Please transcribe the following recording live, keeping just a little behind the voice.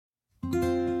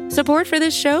Support for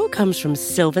this show comes from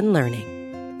Sylvan Learning.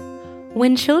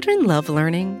 When children love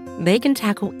learning, they can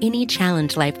tackle any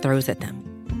challenge life throws at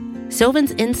them.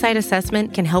 Sylvan's Insight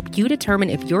Assessment can help you determine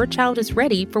if your child is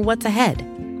ready for what's ahead.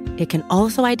 It can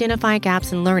also identify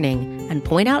gaps in learning and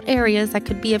point out areas that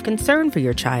could be of concern for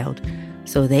your child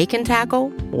so they can tackle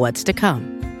what's to come.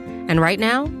 And right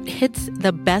now, it's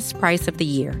the best price of the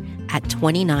year at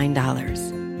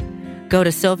 $29. Go to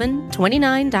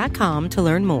sylvan29.com to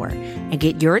learn more and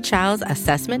get your child's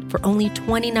assessment for only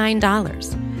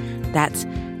 $29. That's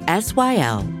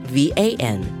SYLVAN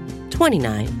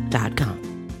 29.com.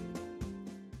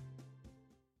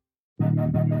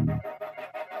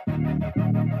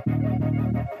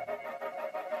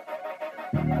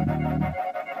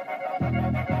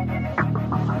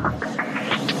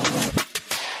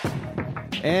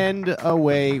 And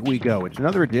away we go. It's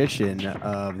another edition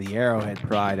of the Arrowhead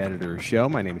Pride Editor Show.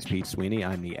 My name is Pete Sweeney.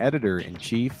 I'm the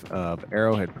editor-in-chief of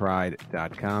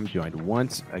arrowheadpride.com, joined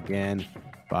once again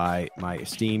by my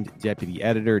esteemed deputy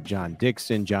editor, John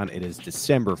Dixon. John, it is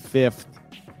December 5th,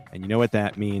 and you know what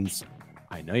that means.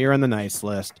 I know you're on the nice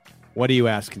list. What are you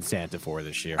asking Santa for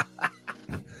this year?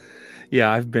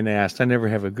 Yeah, I've been asked. I never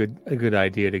have a good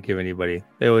idea to give anybody.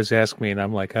 They always ask me, and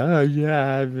I'm like, oh,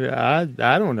 yeah,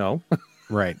 I don't know.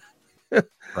 Right.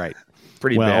 Right.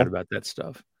 Pretty bad about that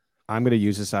stuff. I'm going to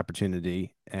use this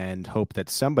opportunity and hope that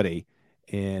somebody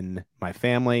in my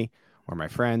family or my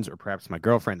friends or perhaps my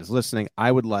girlfriend is listening.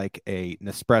 I would like a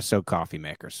Nespresso coffee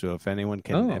maker. So if anyone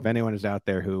can, if anyone is out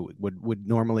there who would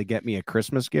normally get me a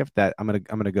Christmas gift, that I'm going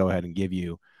to go ahead and give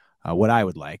you what I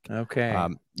would like. Okay.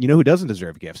 You know who doesn't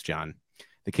deserve gifts, John?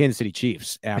 The Kansas City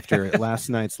Chiefs, after last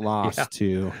night's loss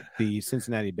to the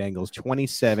Cincinnati Bengals,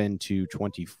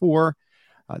 27-24.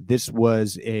 This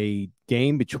was a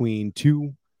game between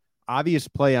two obvious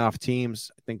playoff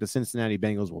teams. I think the Cincinnati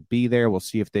Bengals will be there. We'll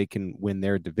see if they can win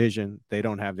their division. They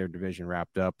don't have their division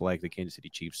wrapped up like the Kansas City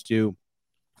Chiefs do.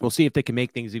 We'll see if they can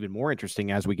make things even more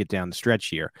interesting as we get down the stretch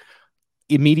here.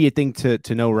 Immediate thing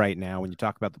to know right now when you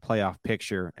talk about the playoff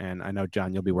picture, and I know,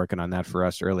 John, you'll be working on that for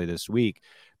us early this week,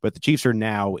 but the Chiefs are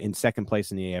now in second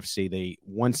place in the AFC. They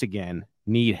once again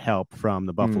need help from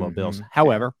the Buffalo Bills.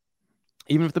 However,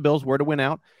 even if the Bills were to win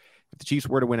out, if the Chiefs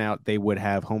were to win out, they would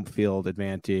have home field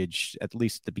advantage, at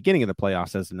least at the beginning of the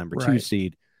playoffs as the number 2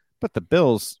 seed. But the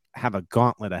Bills have a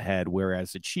gauntlet ahead,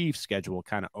 whereas the Chiefs' schedule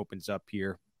kind of opens up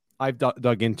here. I've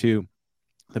dug into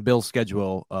the Bills'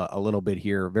 schedule a little bit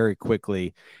here very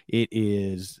quickly. It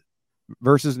is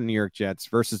versus the New York Jets,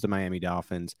 versus the Miami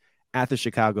Dolphins, at the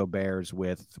Chicago Bears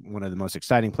with one of the most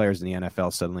exciting players in the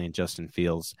NFL suddenly in Justin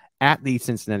Fields, at the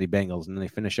Cincinnati Bengals, and then they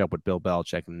finish up with Bill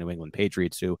Belichick and the New England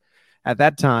Patriots, who at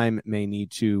that time may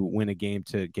need to win a game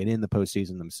to get in the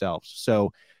postseason themselves.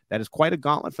 So that is quite a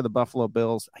gauntlet for the Buffalo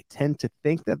Bills. I tend to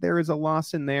think that there is a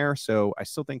loss in there, so I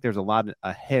still think there's a lot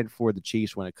ahead for the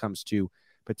Chiefs when it comes to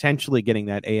potentially getting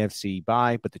that AFC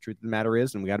bye. But the truth of the matter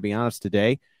is, and we got to be honest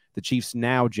today, the Chiefs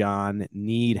now, John,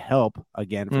 need help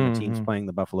again from the teams playing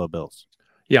the Buffalo Bills.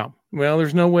 Yeah, well,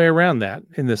 there's no way around that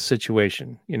in this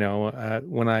situation. You know,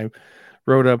 when I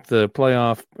wrote up the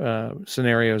playoff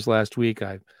scenarios last week,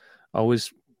 I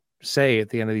always say at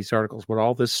the end of these articles, but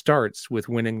all this starts with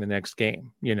winning the next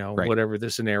game, you know, whatever the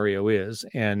scenario is.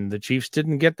 And the Chiefs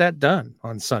didn't get that done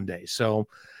on Sunday. So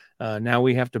now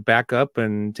we have to back up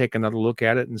and take another look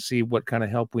at it and see what kind of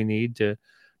help we need to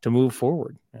move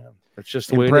forward. That's just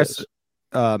the way it is.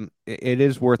 It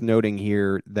is worth noting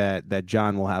here that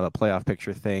John will have a playoff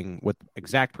picture thing with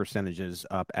exact percentages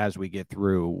up as we get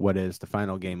through what is the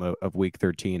final game of week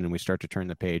 13. And we start to turn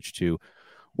the page to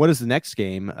what is the next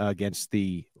game against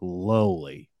the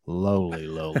lowly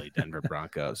Denver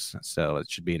Broncos. So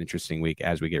it should be an interesting week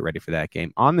as we get ready for that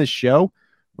game. On this show,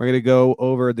 we're going to go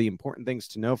over the important things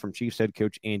to know from Chiefs head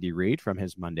coach Andy Reid from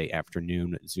his Monday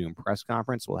afternoon Zoom press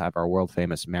conference. We'll have our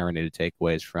world-famous Marinated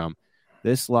takeaways from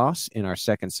this loss in our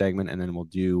second segment, and then we'll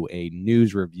do a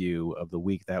news review of the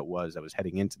week that was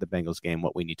heading into the Bengals game,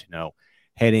 what we need to know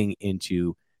heading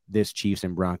into this Chiefs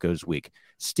and Broncos week.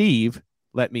 Steve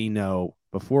let me know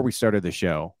before we started the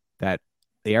show that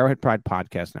the Arrowhead Pride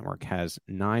Podcast Network has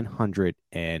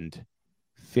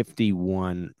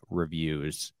 951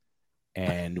 reviews,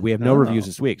 and we have no reviews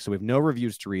this week. So we have no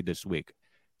reviews to read this week.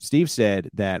 Steve said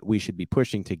that we should be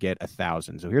pushing to get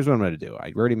 1,000. So here's what I'm going to do.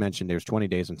 I already mentioned there's 20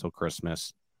 days until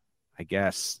Christmas. I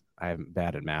guess I'm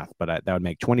bad at math, but that would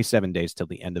make 27 days till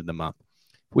the end of the month.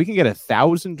 If we can get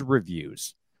 1,000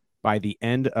 reviews by the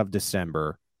end of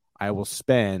December, I will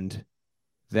spend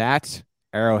that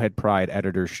Arrowhead Pride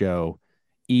editor show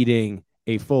eating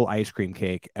a full ice cream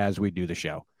cake as we do the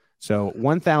show. So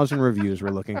 1,000 reviews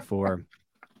we're looking for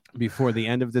before the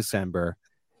end of December.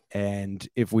 And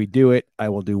if we do it, I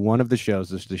will do one of the shows.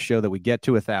 This is the show that we get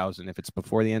to 1,000. If it's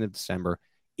before the end of December,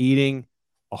 eating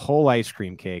a whole ice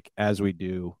cream cake as we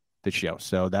do the show.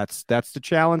 So that's the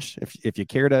challenge. If you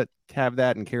care to have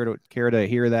that and care to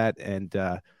hear that and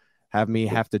have me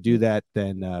have to do that,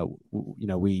 then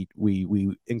we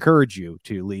encourage you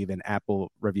to leave an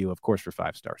Apple review, of course, for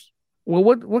 5 stars. Well,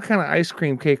 what kind of ice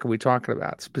cream cake are we talking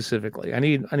about specifically? I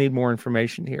need more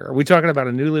information here. Are we talking about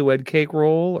a newlywed cake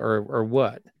roll or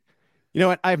what? You know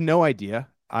what? I have no idea.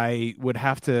 I would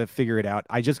have to figure it out.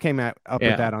 I just came up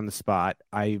with that on the spot.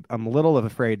 I'm a little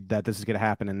afraid that this is going to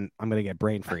happen and I'm going to get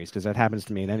brain freeze because that happens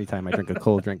to me at any time I drink a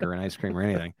cold drink or an ice cream or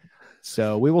anything.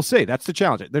 So we will see. That's the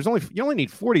challenge. You only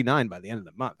need 49 by the end of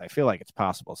the month. I feel like it's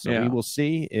possible. So we will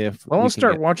see if. Well, I'll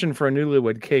start watching for a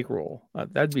newlywed cake roll.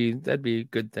 That'd be a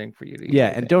good thing for you to eat. Yeah,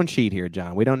 and don't cheat here,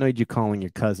 John. We don't need you calling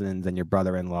your cousins and your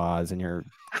brother-in-laws and your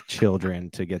children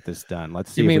to get this done.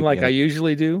 Let's see. You mean like I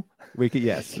usually do? We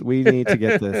need to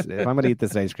get this. If I'm going to eat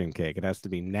this ice cream cake, it has to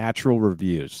be natural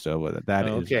reviews. So that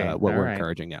is what we're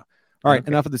encouraging now. All right,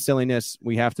 enough of the silliness.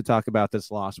 We have to talk about this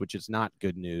loss, which is not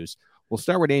good news. We'll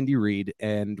start with Andy Reid,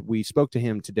 and we spoke to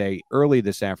him today early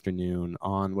this afternoon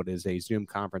on what is a Zoom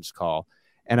conference call.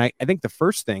 And I think the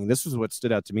first thing, this is what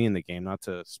stood out to me in the game, not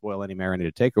to spoil any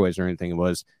marinated takeaways or anything,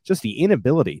 was just the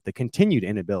continued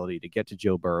inability to get to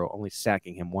Joe Burrow, only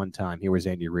sacking him one time. Here was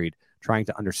Andy Reid trying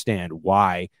to understand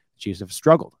why the Chiefs have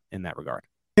struggled in that regard.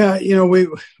 Yeah,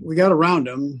 we got around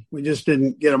him. We just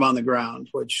didn't get him on the ground,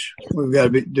 which we've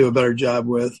got to do a better job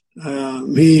with.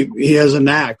 He has a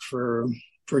knack for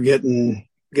getting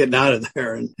out of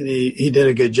there, and he did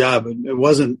a good job. It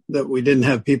wasn't that we didn't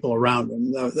have people around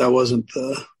him. That wasn't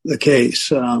the case.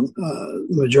 The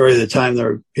majority of the time there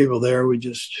were people there.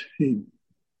 He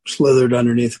slithered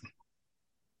underneath him.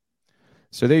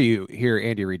 So there you hear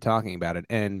Andy Reid talking about it,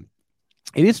 and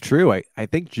it is true. I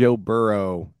think Joe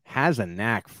Burrow has a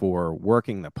knack for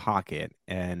working the pocket,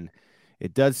 and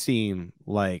it does seem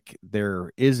like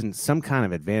there isn't some kind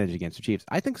of advantage against the Chiefs.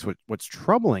 I think what's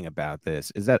troubling about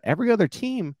this is that every other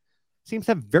team seems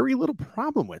to have very little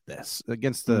problem with this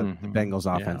against the Bengals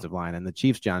offensive line, and the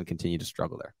Chiefs, John, continue to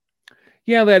struggle there.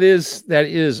 Yeah, that is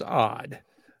odd.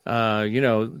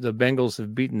 The Bengals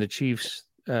have beaten the Chiefs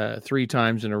 3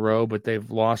 times in a row, but they've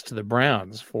lost to the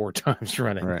Browns 4 times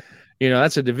running. Right.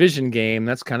 That's a division game.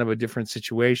 That's kind of a different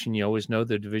situation. You always know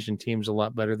the division team's a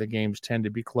lot better. The games tend to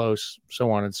be close,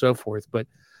 so on and so forth. But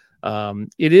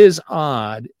it is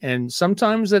odd. And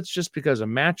sometimes that's just because of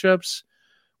matchups,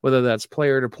 whether that's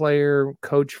player to player,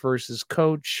 coach versus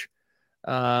coach.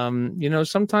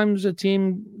 Sometimes a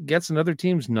team gets another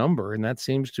team's number, and that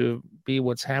seems to be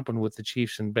what's happened with the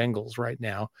Chiefs and Bengals right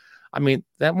now. I mean,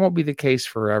 that won't be the case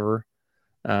forever.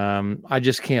 I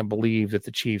just can't believe that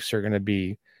the Chiefs are going to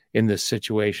be in this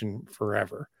situation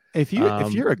forever. If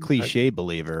you're a cliche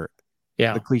believer,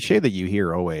 the cliche that you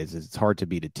hear always is it's hard to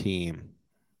beat a team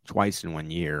twice in 1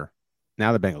 year.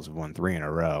 Now the Bengals have won 3 in a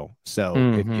row. So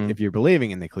if you're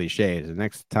believing in the cliches, the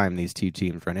next time these two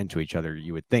teams run into each other,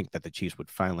 you would think that the Chiefs would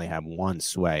finally have one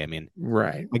sway. I mean,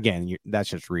 right. Again, that's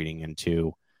just reading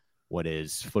into what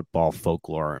is football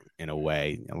folklore in a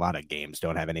way. A lot of games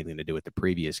don't have anything to do with the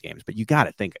previous games, but you got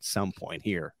to think at some point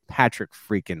here, Patrick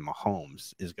freaking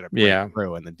Mahomes is going to break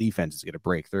through, and the defense is going to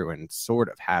break through and sort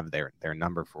of have their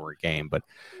number for a game. But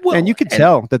and you could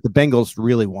tell that the Bengals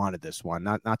really wanted this one.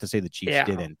 Not to say the Chiefs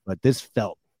didn't, but this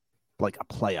felt like a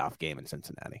playoff game in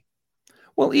Cincinnati.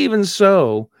 Well, even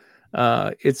so,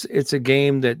 it's a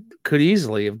game that could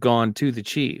easily have gone to the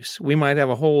Chiefs. We might have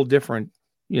a whole different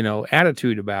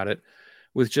attitude about it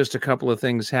with just a couple of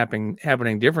things happening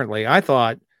differently. I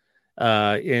thought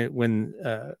when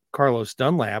Carlos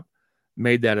Dunlap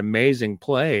made that amazing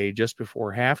play just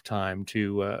before halftime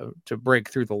to break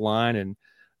through the line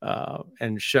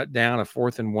and shut down a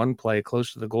 4th and 1 play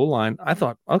close to the goal line, I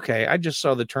thought, okay, I just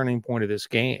saw the turning point of this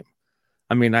game.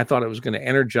 I mean, I thought it was going to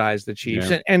energize the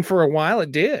Chiefs, and for a while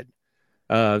it did.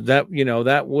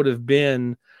 That would have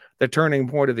been the turning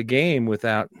point of the game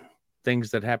without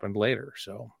things that happened later.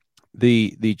 So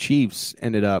the Chiefs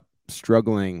ended up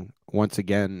struggling once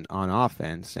again on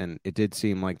offense, and it did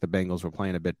seem like the Bengals were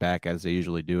playing a bit back as they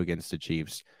usually do against the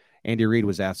Chiefs. Andy Reid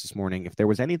was asked this morning if there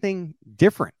was anything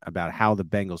different about how the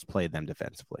Bengals played them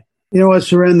defensively. You know what,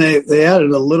 Seren, they added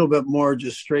a little bit more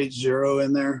just straight zero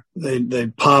in there. They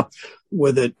popped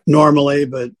with it normally,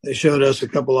 but they showed us a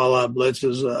couple all-out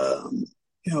blitzes.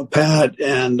 Pat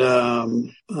and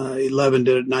 11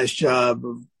 did a nice job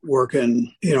of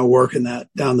working that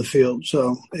down the field.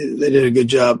 So they did a good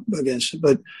job against it.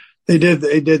 But they did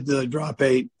the drop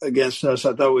 8 against us.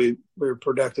 I thought we were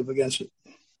productive against it.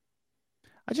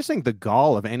 I just think the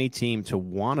gall of any team to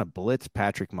want to blitz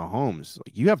Patrick Mahomes,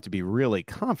 you have to be really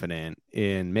confident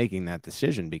in making that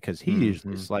decision because he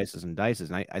usually slices and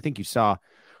dices. And I think you saw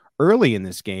early in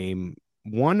this game,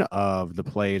 one of the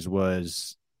plays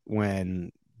was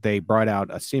when they brought out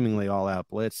a seemingly all-out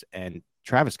blitz and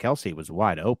Travis Kelce was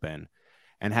wide open.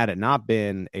 And had it not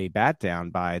been a bat down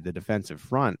by the defensive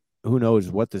front, who knows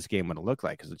what this game would have looked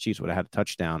like, because the Chiefs would have had a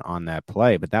touchdown on that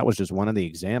play. But that was just one of the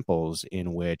examples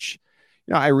in which,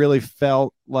 I really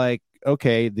felt like,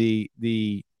 okay,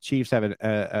 the Chiefs have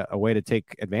a way to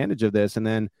take advantage of this. And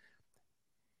then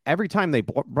every time they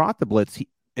brought the blitz,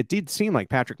 it did seem like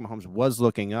Patrick Mahomes was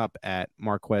looking up at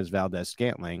Marquez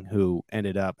Valdez-Scantling, who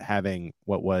ended up having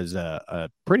what was a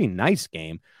pretty nice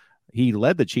game. He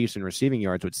led the Chiefs in receiving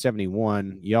yards with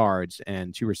 71 yards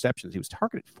and 2 receptions. He was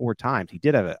targeted 4 times. He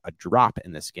did have a drop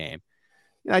in this game.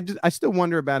 I still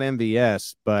wonder about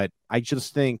MVS, but I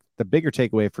just think the bigger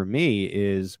takeaway for me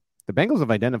is the Bengals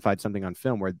have identified something on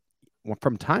film where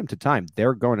from time to time,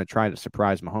 they're going to try to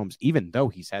surprise Mahomes, even though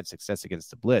he's had success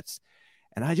against the blitz.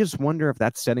 And I just wonder if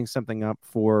that's setting something up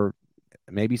for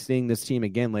maybe seeing this team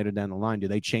again later down the line. Do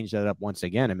they change that up once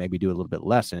again and maybe do a little bit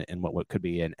less in what could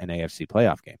be an AFC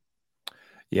playoff game?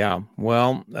 Yeah,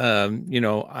 well,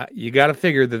 you got to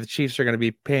figure that the Chiefs are going to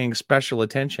be paying special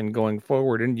attention going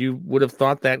forward, and you would have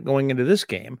thought that going into this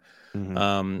game.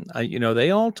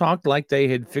 They all talked like they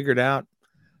had figured out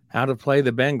how to play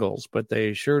the Bengals, but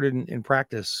they sure didn't in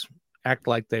practice act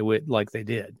like they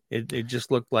did. It just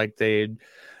looked like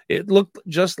it looked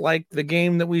just like the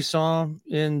game that we saw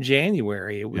in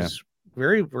January. It was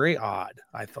very, very odd,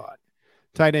 I thought.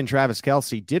 Tight end Travis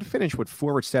Kelce did finish with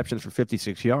 4 receptions for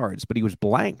 56 yards, but he was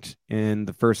blanked in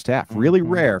the first half. Really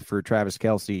rare for Travis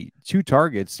Kelce. 2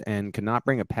 targets and could not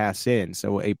bring a pass in.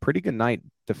 So a pretty good night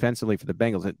defensively for the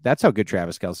Bengals. That's how good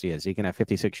Travis Kelce is. He can have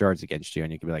 56 yards against you,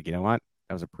 and you can be like, you know what?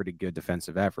 That was a pretty good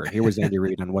defensive effort. Here was Andy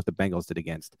Reid on what the Bengals did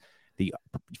against the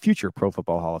future Pro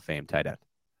Football Hall of Fame tight end.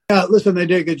 Yeah, listen, they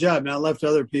did a good job. Now left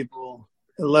other people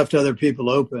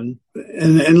open,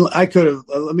 and I could have.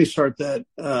 Let me start that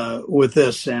with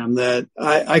this, Sam. That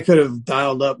I could have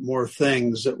dialed up more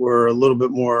things that were a little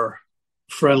bit more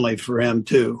friendly for him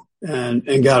too,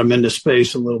 and got him into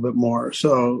space a little bit more.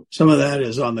 So some of that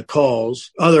is on the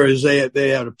calls. Others they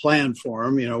had a plan for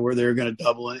him, where they're going to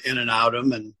double in and out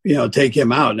him and take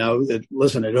him out. Now, it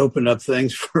opened up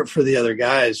things for the other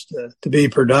guys to be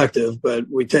productive, but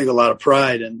we take a lot of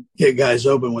pride and get guys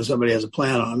open when somebody has a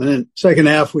plan on them. And then second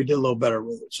half we did a little better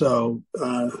with it. So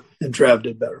and Trav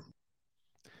did better.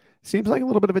 Seems like a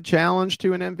little bit of a challenge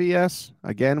to an MVS.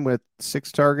 Again, with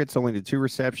 6 targets, only to 2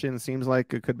 receptions. Seems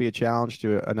like it could be a challenge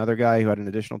to another guy who had an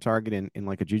additional target in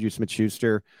like a Juju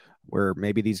Smith-Schuster, where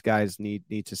maybe these guys need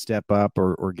to step up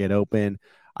or get open.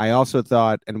 I also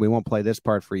thought, and we won't play this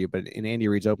part for you, but in Andy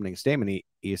Reid's opening statement,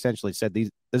 he essentially said this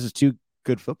is 2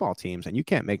 good football teams, and you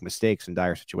can't make mistakes in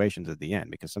dire situations at the end,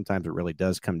 because sometimes it really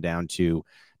does come down to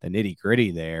the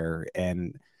nitty-gritty there.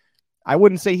 And I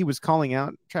wouldn't say he was calling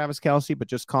out Travis Kelce, but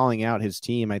just calling out his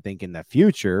team, I think, in the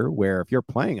future, where if you're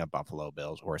playing a Buffalo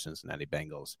Bills or Cincinnati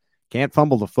Bengals, can't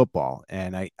fumble the football.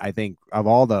 And I think of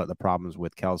all the problems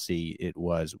with Kelce, it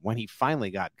was when he finally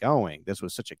got going, this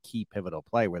was such a key pivotal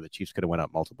play where the Chiefs could have went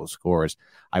up multiple scores.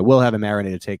 I will have a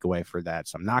marinated takeaway for that,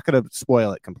 so I'm not going to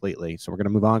spoil it completely. So we're going to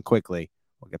move on quickly.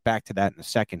 We'll get back to that in a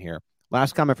second here.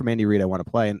 Last comment from Andy Reid I want to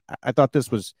play, and I thought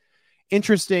this was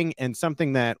interesting and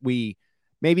something that we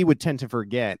maybe would tend to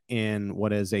forget in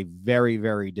what is a very,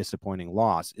 very disappointing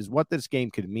loss, is what this game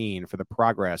could mean for the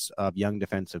progress of young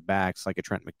defensive backs like a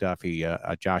Trent McDuffie,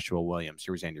 a Joshua Williams.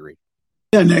 Here's Andy Reid.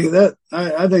 Yeah, Nick,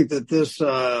 I think that this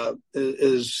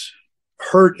is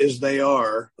hurt as they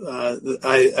are.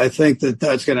 I think that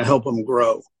that's going to help them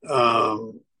grow.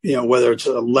 Whether it's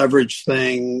a leverage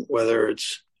thing, whether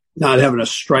it's not having to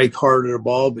strike hard at a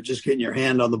ball, but just getting your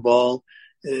hand on the ball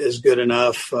is good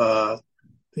enough.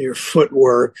 Your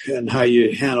footwork and how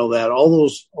you handle that, all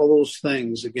those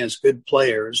things against good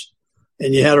players,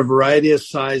 and you had a variety of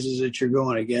sizes that you're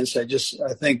going against. I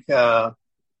think,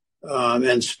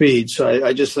 and speed. So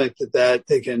I just think that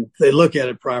they look at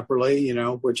it properly,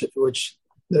 which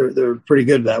they're pretty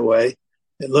good that way.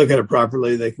 They look at it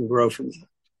properly, they can grow from that.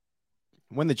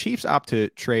 When the Chiefs opt to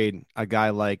trade a guy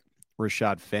like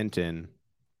Rashad Fenton,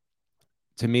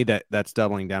 to me that's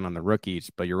doubling down on the rookies,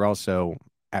 but you're also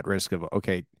at risk of,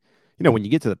 okay, when you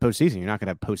get to the postseason, you're not going to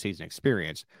have postseason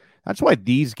experience. That's why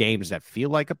these games that feel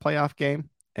like a playoff game,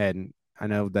 and I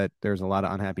know that there's a lot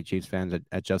of unhappy Chiefs fans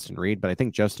at Justin Reid, but I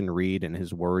think Justin Reid and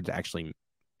his words actually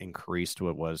increased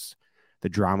what was the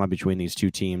drama between these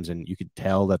two teams, and you could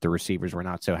tell that the receivers were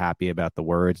not so happy about the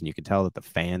words, and you could tell that the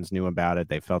fans knew about it.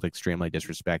 They felt extremely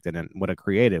disrespected, and what it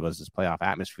created was this playoff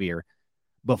atmosphere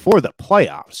before the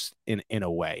playoffs in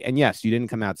a way. And yes, you didn't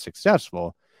come out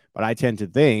successful, but I tend to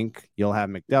think you'll have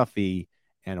McDuffie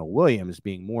and a Williams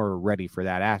being more ready for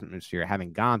that atmosphere,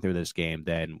 having gone through this game,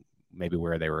 than maybe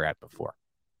where they were at before.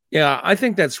 Yeah, I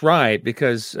think that's right,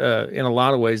 because in a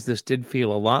lot of ways, this did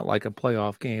feel a lot like a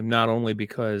playoff game, not only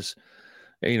because,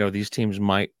 these teams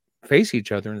might face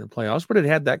each other in the playoffs, but it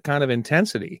had that kind of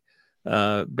intensity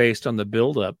based on the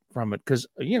buildup from it. Because,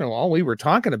 all we were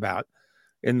talking about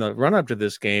in the run up to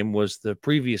this game was the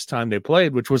previous time they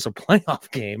played, which was a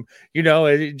playoff game.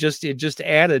 It just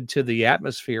added to the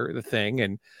atmosphere of the thing.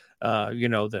 And,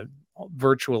 the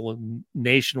virtual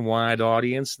nationwide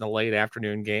audience in the late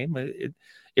afternoon game,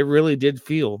 it really did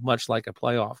feel much like a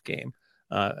playoff game.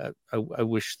 I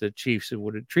wish the Chiefs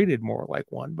would have treated more like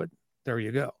one, but there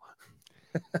you go.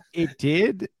 It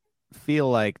did feel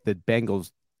like the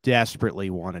Bengals desperately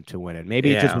wanted to win it.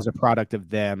 Maybe it just was a product of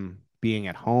them being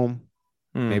at home.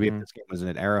 Mm-hmm. Maybe if this game was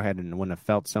at Arrowhead and it wouldn't have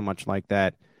felt so much like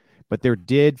that. But there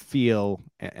did feel,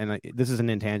 and this is an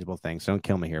intangible thing, so don't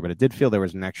kill me here, but it did feel there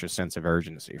was an extra sense of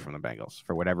urgency from the Bengals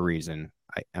for whatever reason.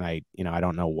 I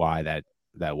don't know why that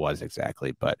was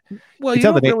exactly, but you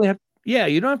don't really have. Yeah,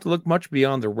 you don't have to look much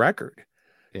beyond the record.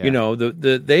 Yeah.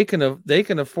 They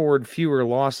can afford fewer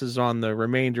losses on the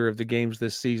remainder of the games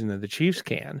this season than the Chiefs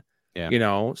can.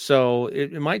 Yeah. So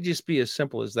it might just be as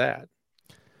simple as that.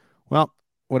 Well,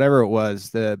 whatever it was,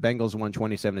 the Bengals won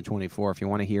 27-24. If you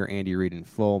want to hear Andy Reid in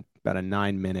full, about a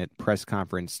 9-minute press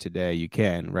conference today, you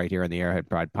can right here on the Arrowhead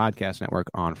Pride Podcast Network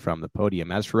on From the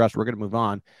Podium. As for us, we're going to move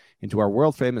on into our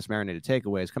world famous Marinated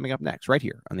takeaways coming up next, right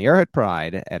here on the Arrowhead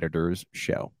Pride Editors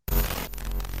Show.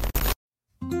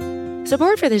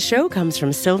 Support for this show comes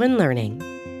from Sylvan Learning.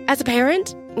 As a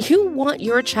parent, you want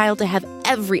your child to have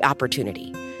every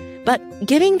opportunity, but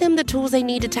giving them the tools they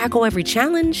need to tackle every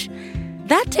challenge,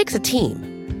 that takes a team.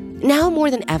 Now more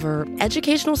than ever,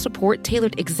 educational support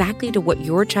tailored exactly to what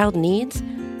your child needs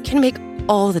can make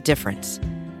all the difference.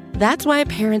 That's why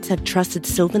parents have trusted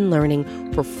Sylvan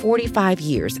Learning for 45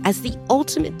 years as the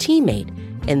ultimate teammate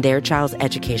in their child's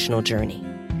educational journey,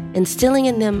 instilling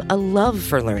in them a love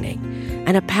for learning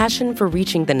and a passion for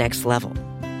reaching the next level.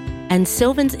 And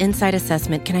Sylvan's Insight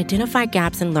Assessment can identify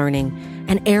gaps in learning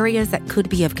and areas that could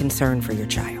be of concern for your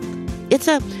child. It's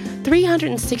a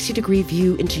 360-degree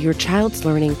view into your child's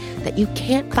learning that you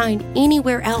can't find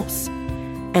anywhere else,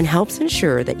 and helps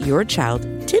ensure that your child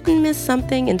didn't miss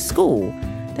something in school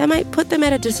that might put them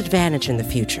at a disadvantage in the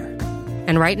future.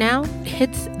 And right now,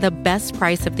 it's the best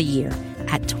price of the year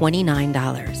at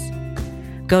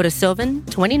 $29. Go to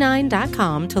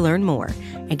sylvan29.com to learn more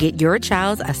and get your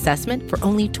child's assessment for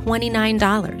only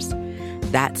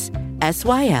 $29. That's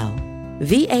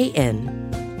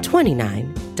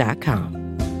SYLVAN29.com.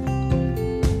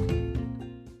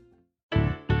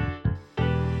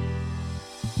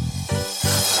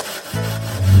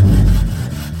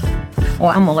 Well,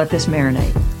 I'm gonna let this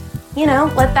marinate.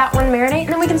 Let that one marinate and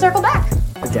then we can circle back.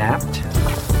 Adapt,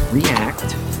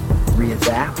 react,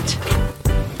 readapt.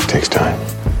 It takes time.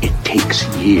 It takes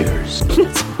years.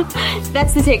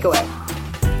 That's the takeaway.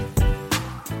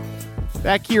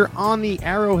 Back here on the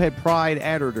Arrowhead Pride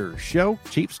Editor Show,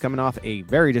 Chiefs coming off a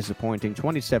very disappointing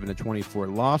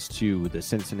 27-24 loss to the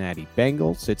Cincinnati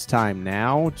Bengals. It's time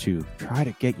now to try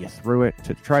to get you through it,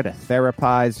 to try to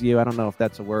therapize you. I don't know if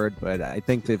that's a word, but I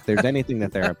think that if there's anything to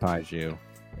therapize you,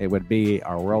 it would be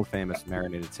our world-famous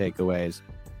Marinated takeaways.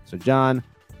 So, John,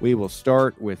 we will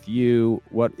start with you.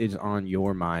 What is on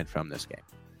your mind from this game?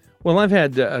 Well, I've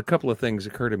had a couple of things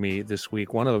occur to me this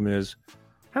week. One of them is,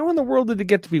 how in the world did it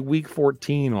get to be week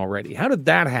 14 already? How did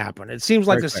that happen? It seems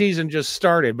like the season just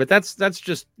started, but that's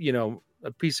just,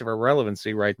 a piece of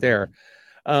irrelevancy right there.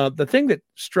 The thing that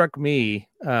struck me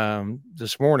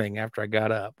this morning after I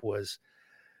got up was,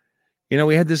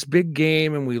 we had this big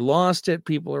game and we lost it.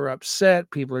 People are upset.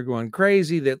 People are going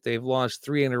crazy that they've lost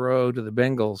 3 in a row to the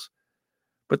Bengals.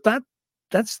 But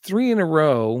that's 3 in a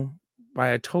row by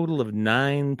a total of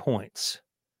 9 points.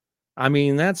 I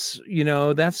mean, that's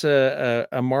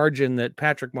a margin that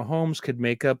Patrick Mahomes could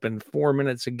make up in 4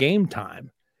 minutes of game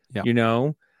time,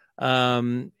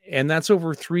 and that's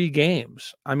over 3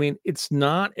 games. I mean, it's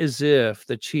not as if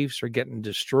the Chiefs are getting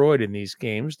destroyed in these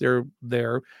games.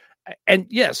 And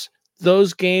yes,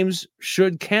 those games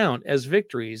should count as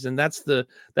victories. And that's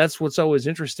what's always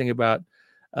interesting about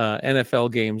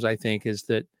NFL games, I think, is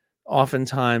that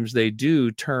oftentimes they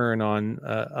do turn on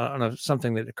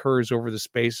something that occurs over the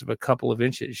space of a couple of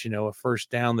inches, a first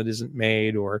down that isn't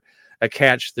made, or a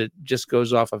catch that just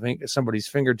goes off of somebody's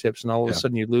fingertips, and all of a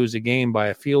sudden you lose a game by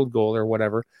a field goal or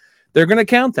whatever. They're going to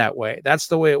count that way. That's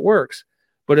the way it works.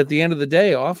 But at the end of the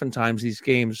day, oftentimes these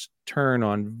games turn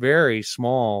on very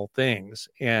small things.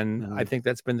 And I think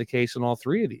that's been the case in all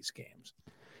three of these games.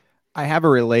 I have a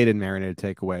related Marinated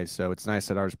takeaway, so it's nice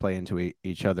that ours play into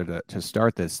each other to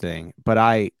start this thing. But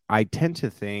I tend to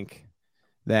think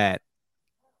that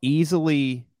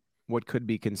easily what could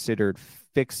be considered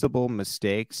fixable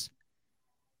mistakes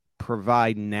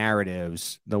provide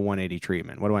narratives the 180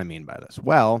 treatment. What do I mean by this?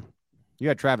 Well, you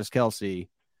got Travis Kelce,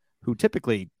 who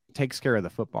typically takes care of the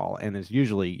football and is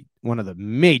usually one of the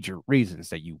major reasons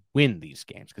that you win these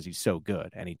games, because he's so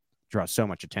good and he draws so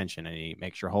much attention and he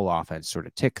makes your whole offense sort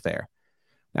of tick there.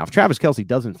 Now, if Travis Kelce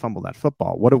doesn't fumble that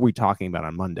football, what are we talking about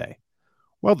on Monday?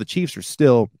 Well, the Chiefs are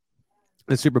still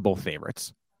the Super Bowl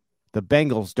favorites. The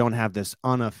Bengals don't have this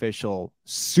unofficial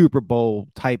Super Bowl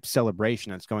type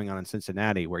celebration that's going on in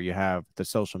Cincinnati, where you have the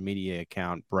social media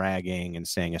account bragging and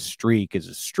saying a streak is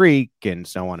a streak and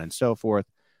so on and so forth.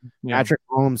 Yeah. Patrick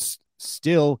Mahomes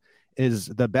still is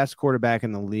the best quarterback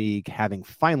in the league, having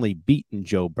finally beaten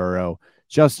Joe Burrow.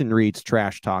 Justin Reid's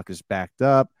trash talk is backed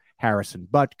up. Harrison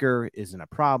Butker isn't a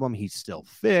problem. He's still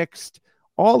fixed.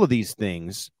 All of these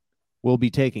things will be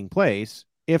taking place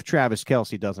if Travis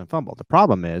Kelce doesn't fumble. The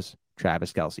problem is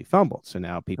Travis Kelce fumbled. So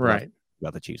now people have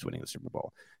about the Chiefs winning the Super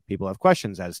Bowl. People have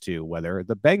questions as to whether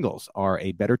the Bengals are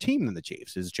a better team than the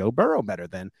Chiefs. Is Joe Burrow better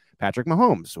than Patrick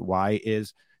Mahomes? Why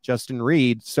is Justin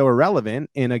Reid so irrelevant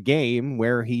in a game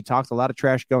where he talked a lot of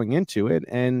trash going into it?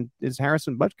 And is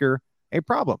Harrison Butker a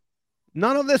problem?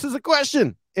 None of this is a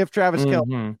question if Travis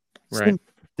Kelce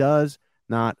does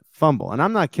not fumble. And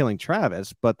I'm not killing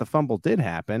Travis, but the fumble did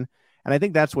happen. And I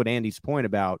think that's what Andy's point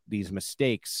about these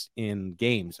mistakes in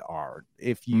games are.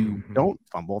 If you don't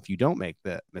fumble, if you don't make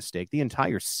the mistake, the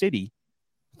entire city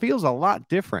feels a lot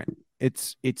different.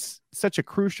 It's such a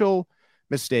crucial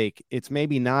mistake. It's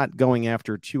maybe not going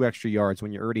after 2 extra yards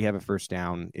when you already have a first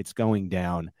down. It's going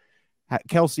down.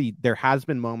 Kelce, there has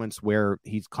been moments where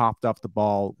he's coughed up the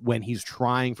ball when he's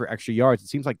trying for extra yards. It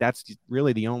seems like that's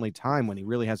really the only time when he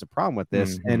really has a problem with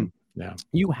this. And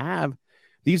you have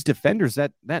these defenders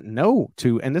that know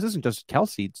to, and this isn't just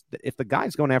Kelce. If the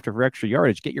guy's going after for extra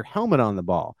yardage, get your helmet on the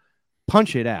ball,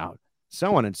 punch it out,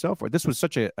 so on and so forth. This was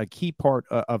such a key part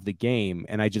of the game,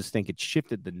 and I just think it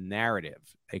shifted the narrative,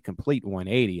 a complete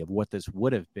 180 of what this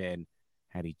would have been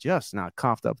had he just not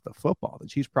coughed up the football. The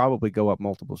Chiefs probably go up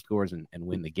multiple scores and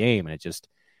win the game, and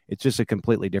it's just a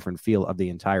completely different feel of the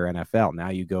entire NFL. Now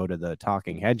you go to the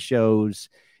talking head shows.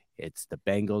 It's the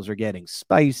Bengals are getting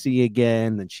spicy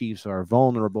again. The Chiefs are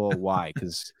vulnerable. Why?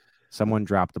 Because someone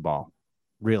dropped the ball.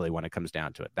 Really, when it comes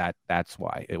down to it, that's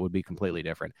why it would be completely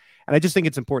different. And I just think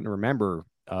it's important to remember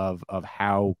of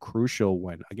how crucial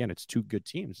when, again, it's two good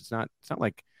teams. It's not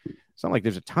like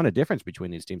there's a ton of difference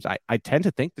between these teams. I tend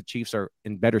to think the Chiefs are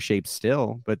in better shape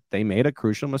still, but they made a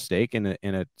crucial mistake in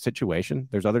a situation.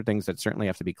 There's other things that certainly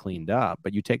have to be cleaned up,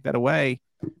 but you take that away.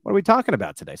 What are we talking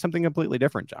about today? Something completely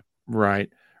different, John. Right.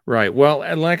 Well,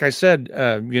 and like I said,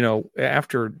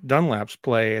 after Dunlap's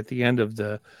play at the end of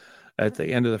the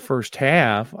first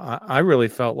half, I really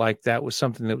felt like that was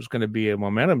something that was going to be a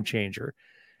momentum changer.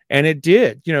 And it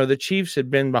did. The Chiefs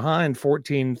had been behind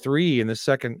 14-3 in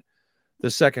the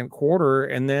second quarter,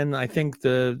 and then I think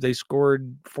they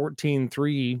scored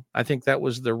 14-3. I think that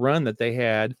was the run that they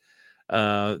had.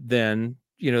 Then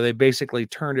they basically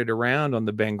turned it around on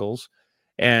the Bengals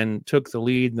and took the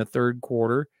lead in the third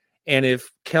quarter. And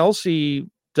if Kelce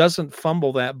doesn't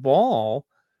fumble that ball,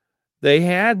 they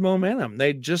had momentum.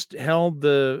 They just held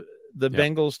the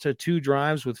Bengals to 2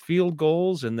 drives with field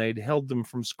goals, and they'd held them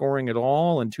from scoring at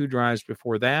all. And 2 drives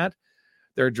before that,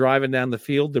 they're driving down the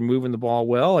field. They're moving the ball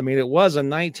well. I mean, it was a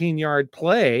 19-yard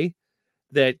play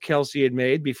that Kelce had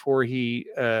made before he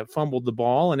fumbled the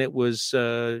ball, and it was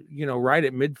right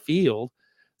at midfield.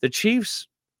 The Chiefs,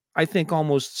 I think,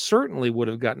 almost certainly would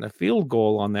have gotten a field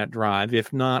goal on that drive,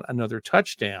 if not another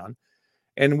touchdown.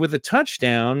 And with a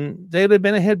touchdown, they'd have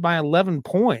been ahead by 11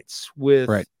 points in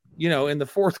the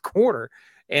fourth quarter.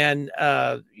 And,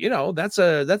 that's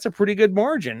a pretty good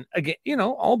margin, again,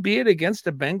 albeit against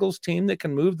a Bengals team that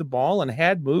can move the ball and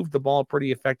had moved the ball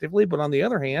pretty effectively. But on the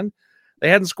other hand, they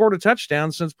hadn't scored a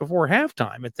touchdown since before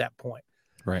halftime at that point.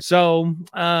 Right. So,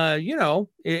 I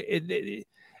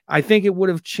think it would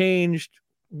have changed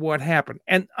what happened.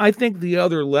 And I think the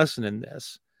other lesson in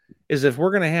this is if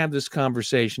we're going to have this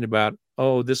conversation about,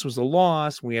 oh, this was a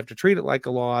loss, we have to treat it like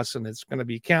a loss, and it's going to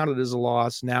be counted as a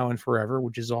loss now and forever,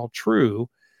 which is all true.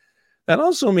 That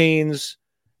also means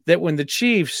that when the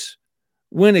Chiefs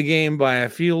win a game by a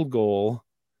field goal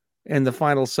in the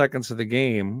final seconds of the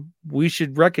game, we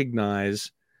should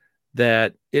recognize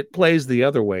that it plays the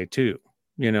other way too.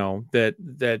 That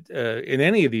in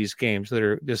any of these games that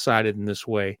are decided in this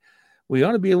way, we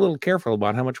ought to be a little careful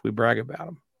about how much we brag about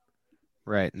them.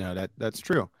 Right. No, that's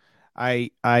true.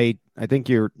 I think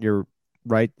you're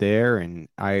right there, and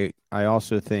I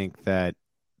also think that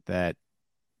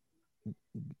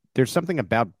there's something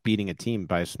about beating a team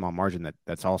by a small margin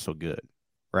that's also good,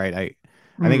 right?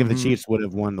 I think if the Chiefs would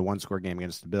have won the 1-score game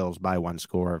against the Bills by 1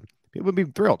 score, people would be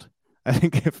thrilled. I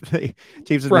think if the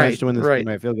Chiefs had managed to win this game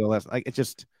by a field goal less, like it's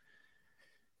just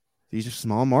these are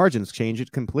small margins change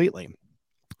it completely.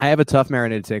 I have a tough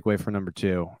marinated takeaway for number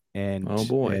 2, and oh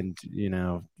boy, and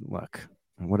look,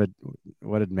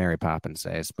 what did Mary Poppins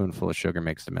say? A spoonful of sugar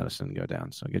makes the medicine go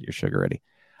down. So get your sugar ready.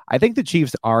 I think the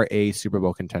Chiefs are a Super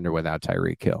Bowl contender without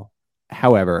Tyreek Hill.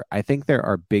 However, I think there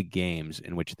are big games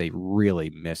in which they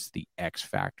really miss the X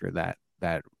factor that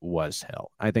was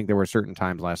Hill. I think there were certain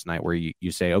times last night where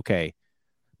you say, okay,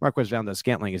 Marquez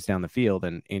Valdes-Scantling is down the field,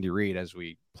 and Andy Reid, as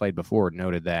we played before,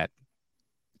 noted that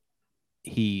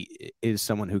he is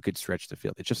someone who could stretch the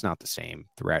field. It's just not the same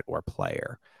threat or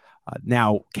player.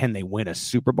 Now, can they win a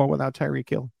Super Bowl without Tyreek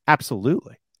Hill?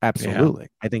 Absolutely. Absolutely.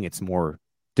 Yeah. I think it's more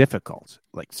difficult,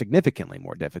 like significantly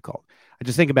more difficult. I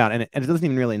just think about, and it doesn't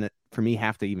even really, for me,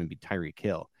 have to even be Tyreek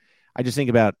Hill. I just think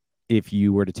about if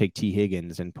you were to take T.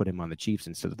 Higgins and put him on the Chiefs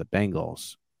instead of the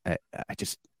Bengals.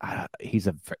 He's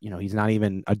not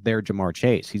even their Jamar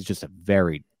Chase. He's just a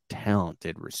very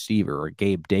talented receiver, or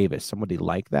Gabe Davis, somebody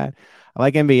like that. I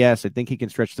like MVS. I think he can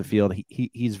stretch the field.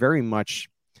 He's very much,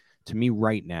 to me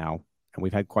right now, and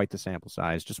we've had quite the sample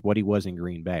size, just what he was in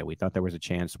Green Bay. We thought there was a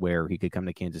chance where he could come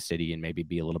to Kansas City and maybe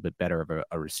be a little bit better of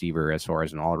a receiver as far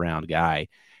as an all-around guy.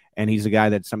 And he's a guy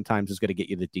that sometimes is going to get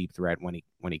you the deep threat when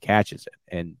he catches it.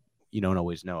 And you don't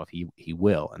always know if he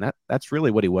will. And that's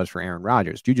really what he was for Aaron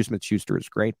Rodgers. Juju Smith-Schuster is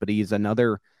great, but he's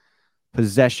another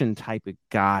possession type of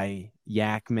guy,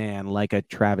 yak man, like a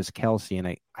Travis Kelce. And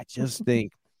I just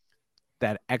think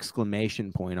that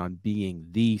exclamation point on being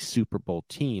the Super Bowl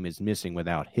team is missing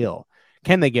without Hill.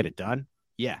 Can they get it done?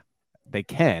 Yeah, they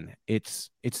can. It's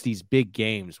these big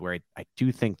games where I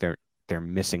do think they're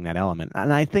missing that element.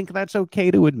 And I think that's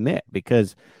okay to admit,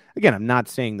 because again, I'm not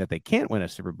saying that they can't win a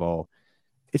Super Bowl.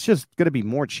 It's just going to be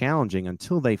more challenging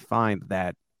until they find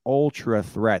that ultra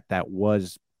threat that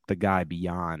was the guy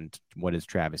beyond what is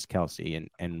Travis Kelce.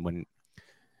 And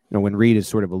when Reid is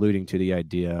sort of alluding to the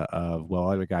idea of, well,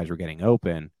 other guys were getting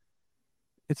open,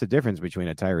 it's a difference between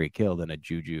a Tyreek Hill and a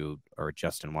Juju or a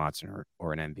Justin Watson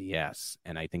or an MVS.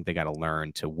 And I think they got to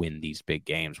learn to win these big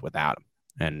games without him.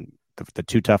 And the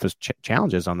two toughest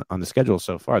challenges on the schedule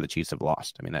so far, the Chiefs have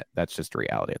lost. I mean, that's just the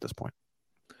reality at this point.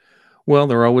 Well,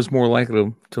 they're always more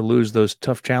likely to lose those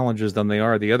tough challenges than they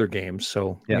are the other games.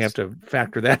 So you have to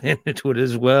factor that into it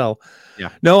as well. Yeah.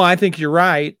 No, I think you're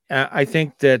right. I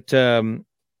think that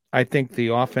I think the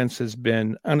offense has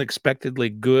been unexpectedly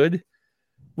good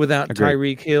without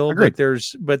Tyreek Hill. Agreed.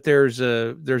 But there's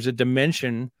a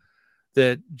dimension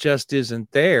that just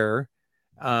isn't there.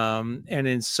 And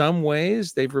in some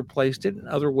ways they've replaced it. In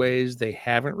other ways they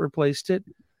haven't replaced it.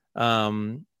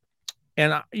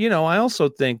 And, I also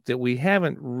think that we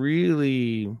haven't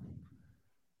really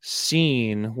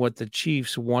seen what the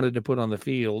Chiefs wanted to put on the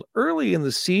field. Early in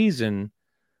the season,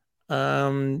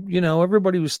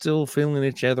 everybody was still feeling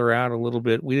each other out a little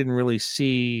bit. We didn't really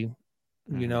see,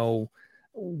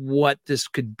 what this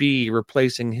could be,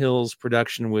 replacing Hill's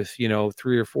production with,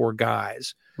 3 or 4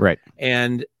 guys. Right.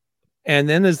 And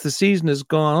then as the season has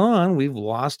gone on, we've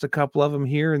lost a couple of them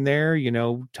here and there,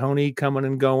 Tony coming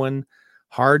and going.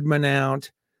 Hardman out.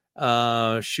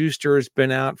 Schuster has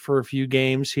been out for a few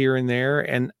games here and there.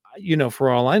 And, for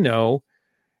all I know,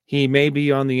 he may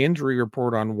be on the injury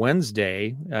report on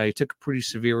Wednesday. He took a pretty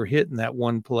severe hit in that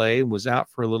one play and was out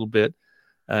for a little bit.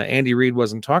 Andy Reid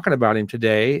wasn't talking about him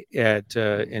today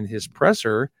in his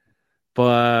presser,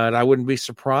 but I wouldn't be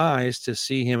surprised to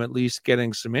see him at least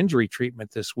getting some injury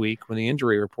treatment this week when the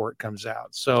injury report comes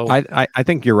out. So I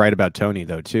think you're right about Tony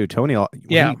though too. Tony,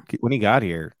 when he got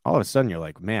here, all of a sudden you're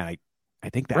like, man, I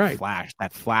think that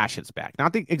flash is back.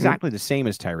 Not exactly the same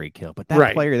as Tyreek Hill, but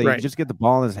that player that you just get the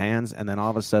ball in his hands and then all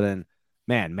of a sudden,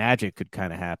 man, magic could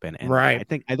kind of happen. And I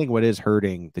think what is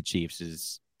hurting the Chiefs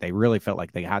is they really felt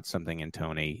like they had something in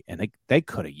Tony, and they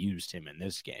could have used him in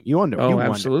this game. You wonder.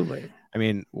 Absolutely. I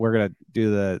mean, we're going to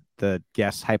do the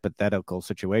guess hypothetical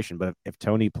situation, but if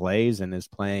Tony plays and is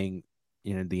playing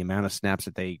the amount of snaps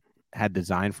that they had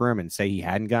designed for him, and say he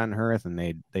hadn't gotten hurt, and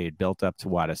they had built up to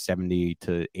what, a 70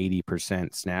 to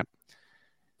 80% snap,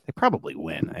 they probably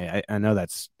win. I know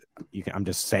that's I'm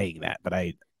just saying that, but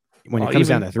when it comes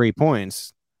down to 3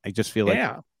 points, I just feel like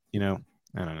I don't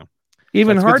know.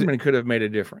 Even Hardman could have made a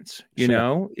difference.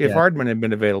 Sure. If Hardman had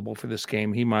been available for this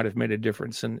game, he might have made a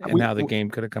difference in how the game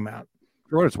could have come out.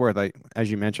 For what it's worth, as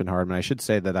you mentioned Hardman, I should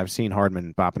say that I've seen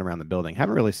Hardman bopping around the building.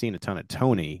 Haven't really seen a ton of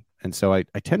Tony. And so I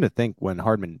tend to think when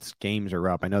Hardman's games are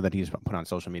up, I know that he's put on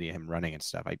social media him running and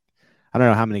stuff. I don't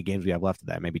know how many games we have left of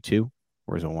that. Maybe 2,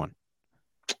 or is it 1?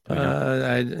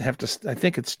 I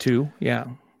think it's 2. Yeah.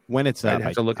 When it's up,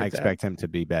 I expect him to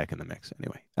be back in the mix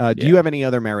anyway. Do you have any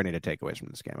other marinated takeaways from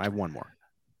this game? I have one more.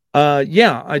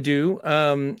 Yeah, I do.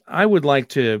 I would like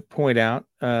to point out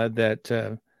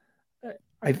that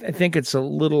I think it's a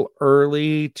little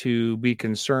early to be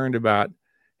concerned about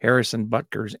Harrison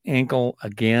Butker's ankle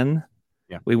again.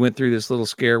 Yeah. We went through this little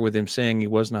scare with him saying he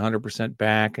wasn't 100%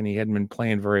 back and he hadn't been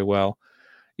playing very well.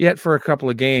 Yet for a couple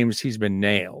of games, he's been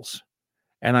nails.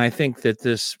 And I think that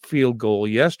this field goal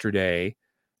yesterday,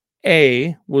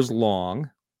 was long.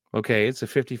 Okay, it's a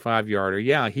 55-yarder.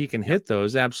 Yeah, he can hit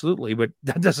those, absolutely. But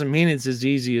that doesn't mean it's as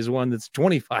easy as one that's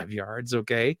 25 yards,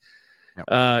 okay?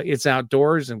 Yep. It's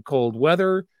outdoors in cold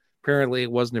weather. Apparently,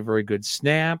 it wasn't a very good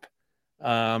snap.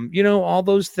 All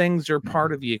those things are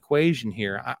part of the equation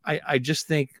here. I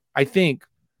think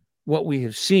what we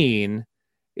have seen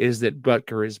is that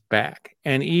Butker is back.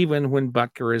 And even when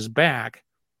Butker is back,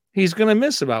 he's going to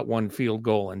miss about 1 field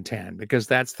goal in 10 because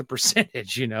that's the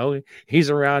percentage, he's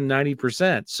around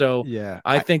 90%. So yeah,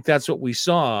 I think that's what we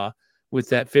saw with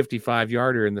that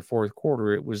 55-yarder in the fourth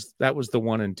quarter. That was the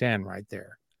 1 in 10 right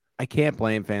there. I can't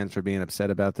blame fans for being upset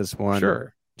about this one.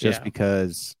 Sure. Just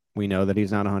because we know that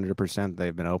he's not 100%.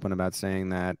 They've been open about saying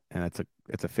that. And it's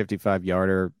a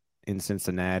 55-yarder in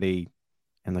Cincinnati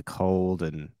in the cold.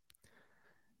 And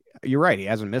you're right. He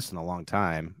hasn't missed in a long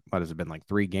time. What has it been, like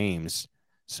 3 games?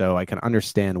 So I can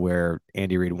understand where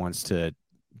Andy Reid wants to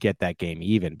get that game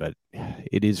even, but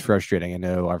it is frustrating. I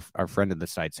know our friend of the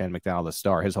site, Sam McDowell, the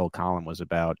Star, his whole column was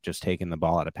about just taking the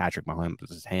ball out of Patrick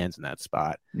Mahomes' hands in that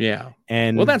spot. Yeah.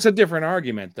 And that's a different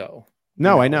argument, though.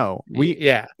 No, I know. We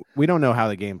don't know how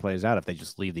the game plays out if they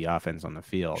just leave the offense on the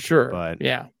field. Sure. But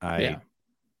I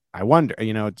wonder,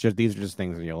 these are just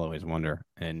things that you'll always wonder.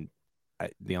 And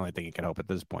the only thing you can hope at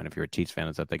this point, if you're a Chiefs fan,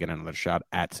 is that they get another shot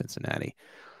at Cincinnati.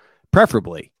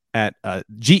 Preferably at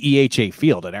GEHA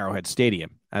Field at Arrowhead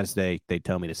Stadium, as they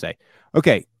tell me to say.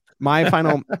 Okay, my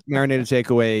final marinated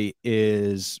takeaway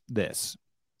is this,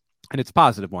 and it's a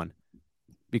positive one,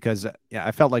 because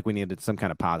I felt like we needed some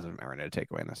kind of positive marinated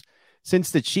takeaway in this.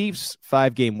 Since the Chiefs'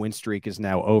 5-game win streak is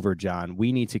now over, John,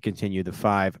 we need to continue the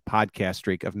 5 podcast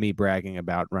streak of me bragging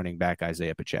about running back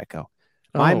Isaiah Pacheco.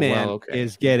 My man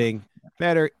is getting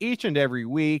better each and every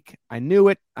week. I knew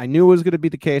it. I knew it was going to be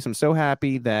the case. I'm so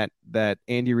happy that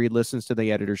Andy Reid listens to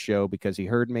the editor's show, because he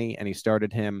heard me and he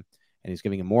started him, and he's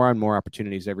giving him more and more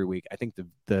opportunities every week. I think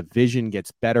the vision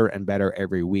gets better and better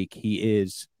every week. He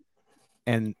is.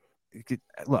 And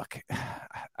look,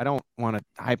 I don't want to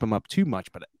hype him up too much,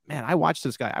 but man, I watch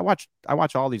this guy. I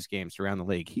watch all these games around the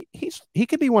league. He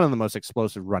could be one of the most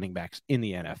explosive running backs in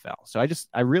the NFL. So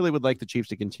I really would like the Chiefs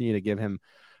to continue to give him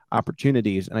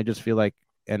opportunities. And I just feel like,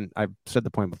 and I've said the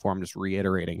point before, I'm just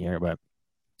reiterating here, but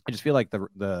I just feel like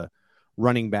the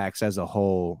running backs as a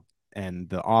whole and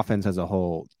the offense as a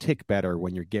whole tick better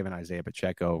when you're giving Isaiah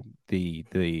Pacheco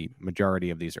the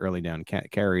majority of these early down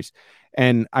carries.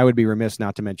 And I would be remiss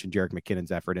not to mention Jerick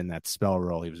McKinnon's effort in that spell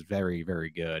role. He was very, very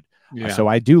good. Yeah. So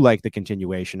I do like the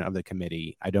continuation of the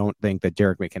committee. I don't think that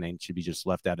Jerick McKinnon should be just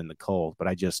left out in the cold, but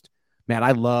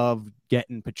I love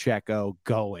getting Pacheco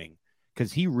going,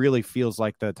 because he really feels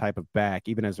like the type of back,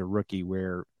 even as a rookie,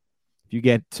 where if you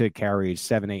get to carries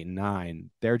 7, 8, and 9,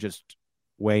 they're just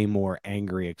way more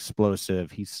angry,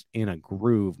 explosive. He's in a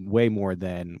groove way more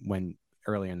than when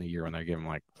earlier in the year when they give him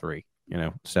like 3.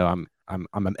 So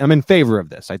I'm in favor of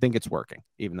this. I think it's working,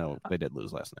 even though they did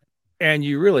lose last night. And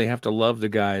you really have to love the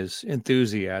guy's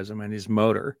enthusiasm and his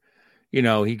motor.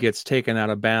 He gets taken out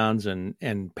of bounds and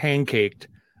pancaked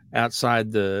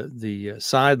outside the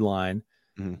sideline,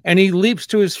 and he leaps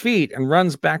to his feet and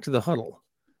runs back to the huddle.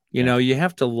 You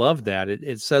have to love that.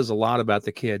 It says a lot about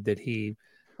the kid that he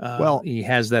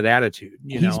has that attitude.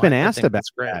 He's been asked about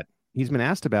that. He's been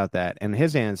asked about that, and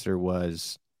his answer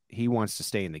was he wants to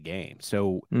stay in the game.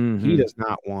 So he does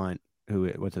not want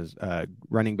his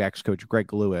running backs coach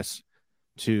Greg Lewis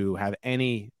to have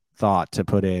any thought to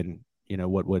put in,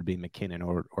 what would be McKinnon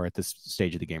or at this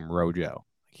stage of the game, Rojo.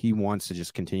 He wants to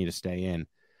just continue to stay in.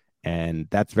 And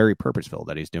that's very purposeful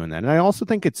that he's doing that. And I also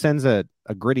think it sends a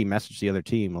gritty message to the other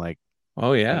team. Like,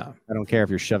 oh yeah, I don't care if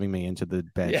you're shoving me into the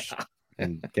bench yeah.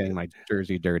 and getting my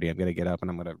jersey dirty. I'm going to get up and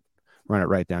I'm going to run it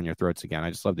right down your throats again. I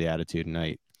just love the attitude. And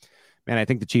I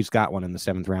think the Chiefs got one in the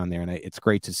 7th round there. And it's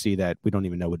great to see that we don't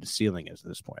even know what the ceiling is at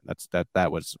this point.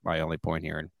 That was my only point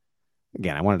here. And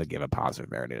again, I wanted to give a positive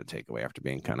Marinated takeaway after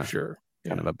being kind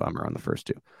of a bummer on the first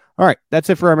two. All right, that's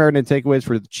it for our Marinated takeaways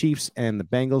for the Chiefs and the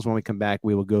Bengals. When we come back,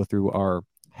 we will go through our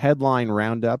headline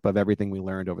roundup of everything we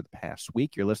learned over the past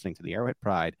week. You're listening to the Arrowhead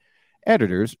Pride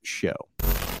Editors Show.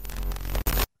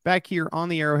 Back here on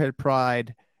the Arrowhead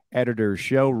Pride Editors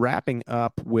Show, wrapping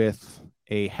up with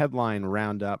a headline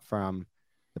roundup from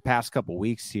the past couple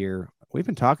weeks here. We've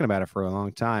been talking about it for a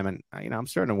long time, and I'm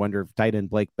starting to wonder if tight end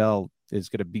Blake Bell is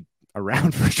going to be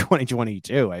around for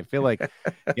 2022. I feel like,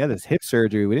 this hip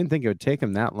surgery, we didn't think it would take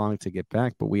him that long to get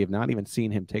back, but we have not even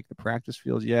seen him take the practice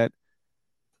field yet.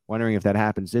 Wondering if that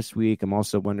happens this week. I'm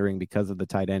also wondering, because of the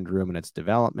tight end room and its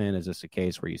development, is this a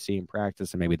case where you see him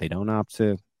practice and maybe they don't opt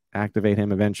to activate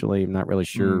him eventually? I'm not really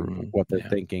sure what they're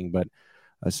thinking, but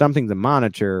something to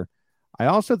monitor. I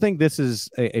also think this is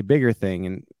a bigger thing,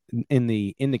 and in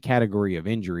the category of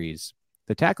injuries,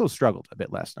 the tackles struggled a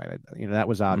bit last night. That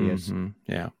was obvious.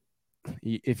 Yeah.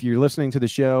 If you're listening to the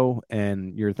show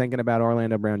and you're thinking about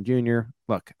Orlando Brown Jr.,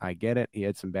 look, I get it. He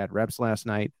had some bad reps last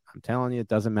night. I'm telling you, it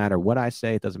doesn't matter what I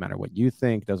say. It doesn't matter what you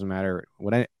think. It doesn't matter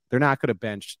they're not going to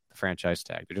bench the franchise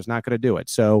tag. They're just not going to do it.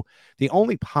 So the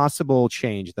only possible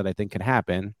change that I think can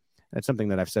happen, that's something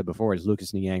that I've said before, is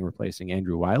Lucas Niang replacing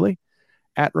Andrew Wiley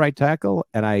at right tackle.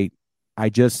 And I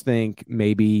just think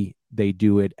maybe they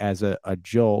do it as a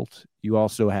jolt. You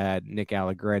also had Nick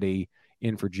Allegretti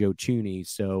in for Joe Thuney.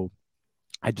 So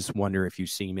I just wonder if you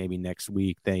see maybe next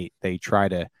week they try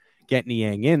to get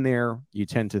Niang in there. You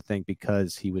tend to think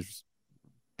because he was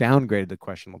downgraded to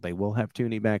questionable, they will have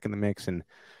Thuney back in the mix, and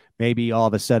maybe all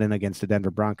of a sudden against the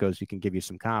Denver Broncos, you can give you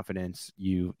some confidence.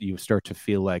 You start to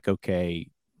feel like, okay,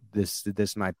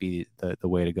 this might be the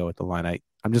way to go with the line.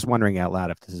 I'm just wondering out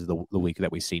loud if this is the week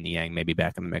that we see Niang maybe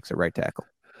back in the mix at right tackle.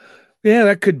 Yeah,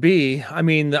 that could be. I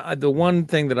mean, the one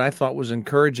thing that I thought was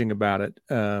encouraging about it,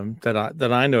 that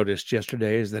I noticed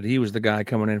yesterday, is that he was the guy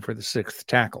coming in for the 6th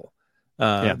tackle,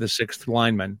 the 6th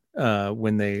lineman.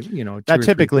 When they, that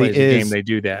typically is game, they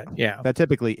do that. Yeah, that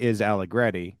typically is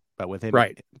Allegretti, but with him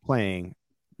playing.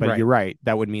 But you're right.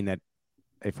 That would mean that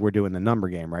if we're doing the number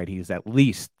game, right, he's at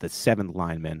least the 7th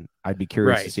lineman. I'd be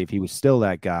curious to see if he was still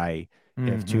that guy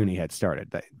if Thuney had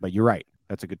started. But you're right.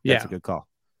 That's a good call.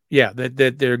 Yeah,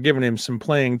 that they're giving him some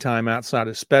playing time outside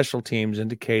of special teams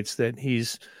indicates that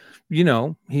he's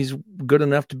good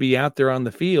enough to be out there on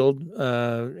the field,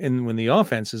 and when the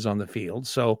offense is on the field.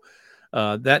 So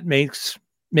that makes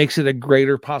it a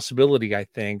greater possibility, I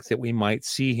think, that we might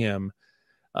see him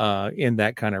in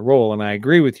that kind of role. And I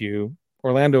agree with you.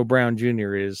 Orlando Brown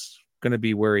Jr. is going to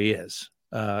be where he is,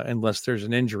 unless there's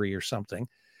an injury or something.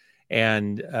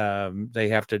 And they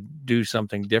have to do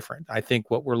something different. I think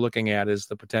what we're looking at is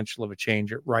the potential of a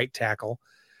change at right tackle,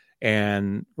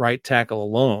 and right tackle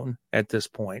alone at this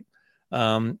point.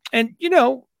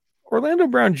 Orlando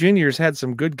Brown Jr. has had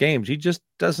some good games. He just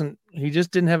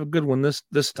didn't have a good one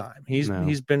this time.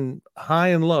 He's been high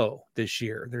and low this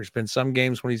year. There's been some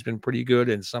games when he's been pretty good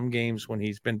and some games when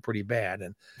he's been pretty bad.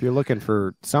 And if you're looking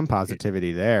for some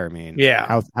positivity there, I mean,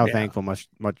 how thankful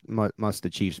must the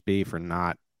Chiefs be for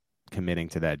not committing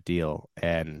to that deal?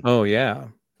 And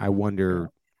I wonder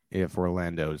if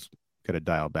Orlando's going to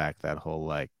dial back that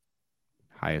whole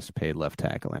highest paid left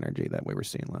tackle energy that we were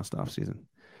seeing last offseason.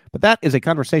 But that is a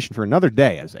conversation for another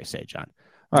day, as they say, John.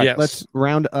 All right, let's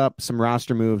round up some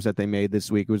roster moves that they made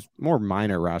this week. It was more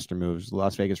minor roster moves.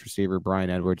 Las Vegas receiver Bryan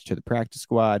Edwards to the practice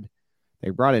squad.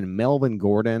 They brought in Melvin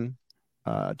Gordon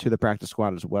to the practice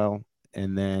squad as well.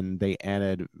 And then they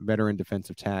added veteran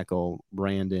defensive tackle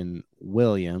Brandon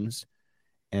Williams.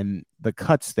 And the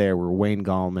cuts there were Wayne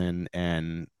Gallman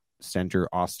and center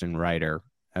Austin Ryder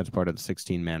as part of the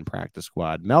 16-man practice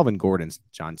squad. Melvin Gordon,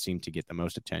 John, seemed to get the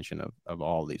most attention of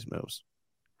all these moves.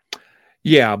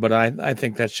 Yeah, but I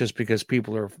think that's just because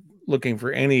people are looking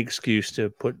for any excuse to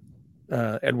put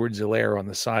Edwards-Helaire on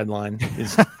the sideline.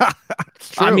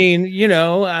 I mean,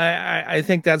 I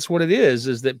think that's what it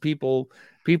is that people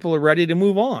are ready to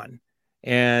move on.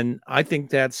 And I think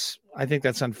that's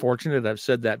unfortunate. I've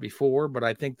said that before, but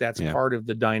I think that's part of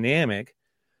the dynamic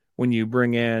when you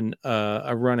bring in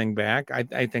a running back.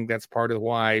 I think that's part of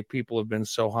why people have been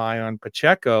so high on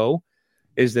Pacheco,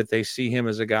 is that they see him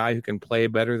as a guy who can play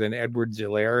better than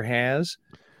Edwards-Helaire has.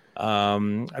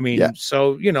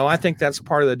 So, I think that's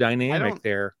part of the dynamic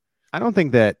there. I don't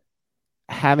think that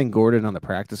having Gordon on the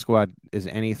practice squad is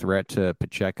any threat to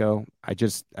Pacheco. I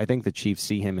think the Chiefs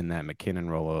see him in that McKinnon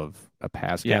role of a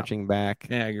pass catching back.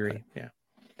 Yeah, I agree. Yeah.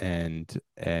 And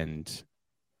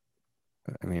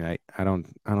I mean, I don't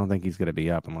think he's going to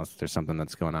be up unless there's something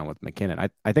that's going on with McKinnon.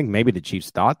 I think maybe the Chiefs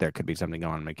thought there could be something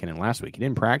going on with McKinnon last week. He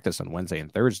didn't practice on Wednesday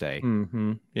and Thursday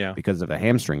because of a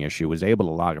hamstring issue, was able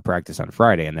to log a practice on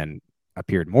Friday and then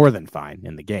appeared more than fine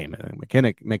in the game.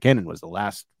 McKinnon was the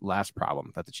last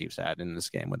problem that the Chiefs had in this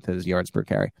game with his yards per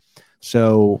carry.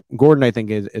 So Gordon, I think,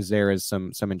 is there as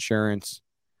some insurance.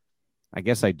 I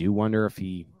guess I do wonder if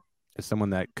he is someone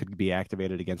that could be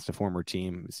activated against a former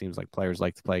team. It seems like players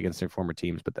like to play against their former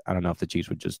teams, but I don't know if the Chiefs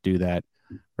would just do that.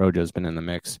 Rojo's been in the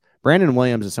mix. Brandon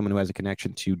Williams is someone who has a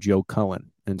connection to Joe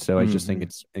Cullen, and so I just think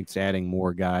it's adding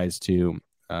more guys to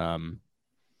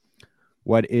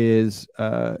what is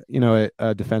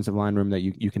a defensive line room that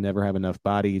you can never have enough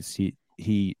bodies.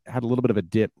 He had a little bit of a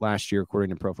dip last year according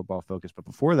to Pro Football Focus, but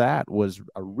before that was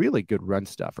a really good run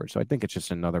stuffer. So I think it's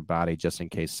just another body just in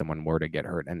case someone were to get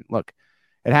hurt. And look,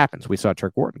 it happens. We saw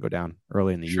Turk Wharton go down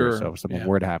early in the year. So if something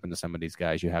were to happen to some of these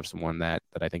guys, you have someone that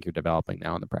I think you're developing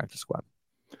now in the practice squad.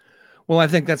 Well, I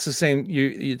think that's the same.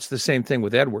 It's the same thing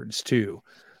with Edwards too.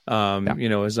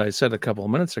 As I said a couple of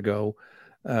minutes ago,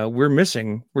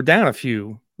 we're down a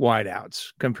few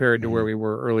wideouts compared to where we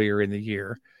were earlier in the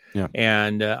year. Yeah.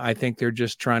 And I think they're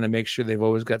just trying to make sure they've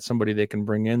always got somebody they can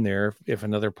bring in there if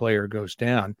another player goes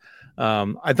down.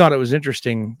 I thought it was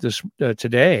interesting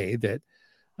today that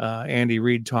Andy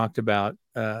Reid talked about,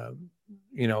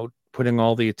 putting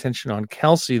all the attention on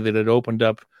Kelsey, that had opened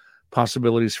up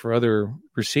possibilities for other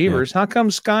receivers. How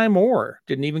come Sky Moore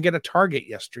didn't even get a target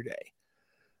yesterday?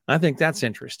 I think that's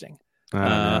interesting.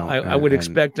 I would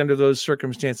expect under those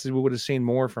circumstances we would have seen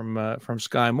more from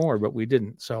Sky Moore, but we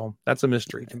didn't. So that's a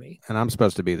mystery to me. And I'm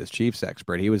supposed to be this Chiefs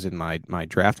expert. He was in my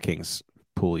DraftKings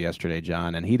pool yesterday,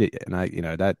 John, and he did, and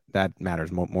that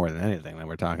matters more than anything that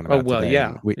we're talking about.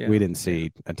 Today. We didn't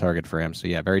see a target for him,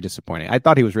 so very disappointing. I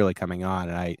thought he was really coming on,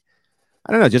 and I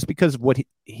don't know, just because of what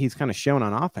he's kind of shown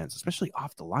on offense, especially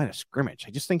off the line of scrimmage.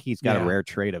 I just think he's got a rare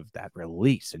trait of that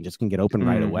release and just can get open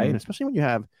right away, and especially when you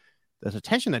have the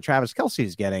attention that Travis Kelce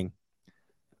is getting.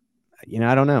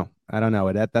 I don't know.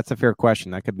 That's a fair question.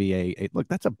 That could be a look.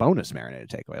 That's a bonus Marinated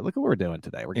takeaway. Look at what we're doing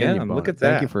today. We're getting look at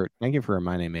that. Thank you for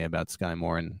reminding me about Sky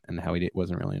Moore and how he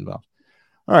wasn't really involved.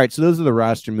 All right, so those are the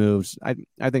roster moves.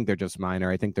 I think they're just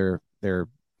minor. I think they're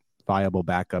viable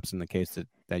backups in the case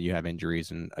that you have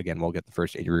injuries. And again, we'll get the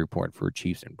first injury report for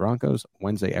Chiefs and Broncos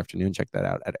Wednesday afternoon. Check that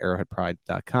out at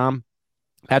arrowheadpride.com.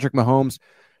 Patrick Mahomes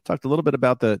talked a little bit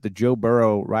about the Joe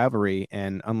Burrow rivalry,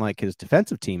 and unlike his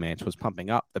defensive teammates, was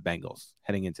pumping up the Bengals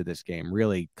heading into this game,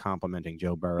 really complimenting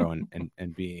Joe Burrow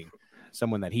and being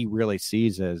someone that he really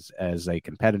sees as a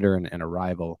competitor and a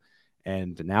rival.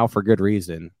 And now for good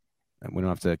reason. And we don't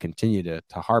have to continue to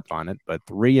harp on it, but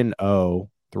 3-0,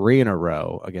 3 in a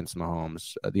row against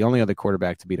Mahomes. The only other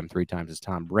quarterback to beat him 3 times is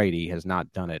Tom Brady, has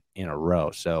not done it in a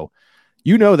row. So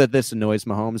that this annoys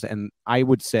Mahomes, and I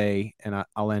would say, and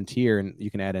I'll end here, and you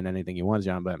can add in anything you want,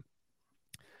 John, but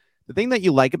the thing that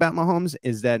you like about Mahomes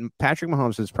is that Patrick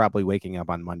Mahomes is probably waking up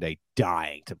on Monday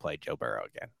dying to play Joe Burrow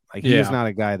again. Like, he's not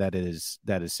a guy that is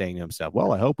saying to himself,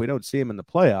 well, I hope we don't see him in the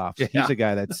playoffs. Yeah. He's a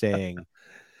guy that's saying,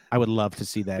 I would love to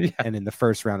see that, and in the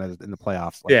first round in the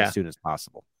playoffs, as soon as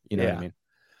possible. You know what I mean?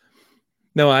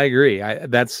 No, I agree.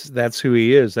 That's who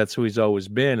he is. That's who he's always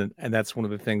been, and that's one of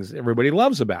the things everybody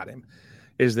loves about him,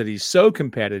 is that he's so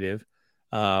competitive,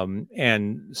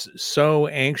 and so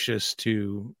anxious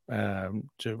to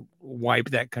wipe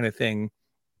that kind of thing,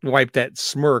 wipe that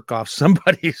smirk off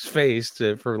somebody's face,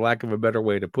 for lack of a better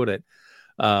way to put it.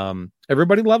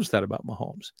 Everybody loves that about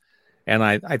Mahomes, and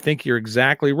I think you're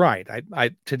exactly right.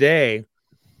 I today,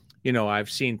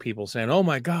 I've seen people saying, "Oh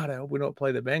my God, I hope we don't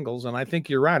play the Bengals," and I think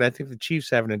you're right. I think the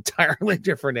Chiefs have an entirely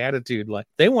different attitude. Like,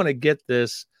 they want to get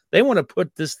this, they want to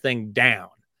put this thing down.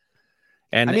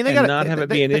 And not have it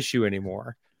be an issue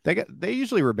anymore. They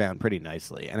usually rebound pretty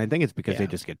nicely, and I think it's because they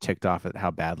just get ticked off at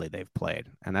how badly they've played,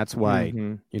 and that's why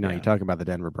you talk about the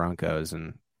Denver Broncos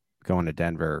and going to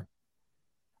Denver.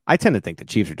 I tend to think the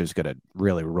Chiefs are just going to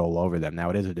really roll over them.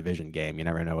 Now, it is a division game; you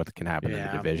never know what can happen in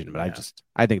the division. But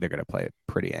I think they're going to play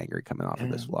pretty angry coming off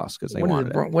of this loss because they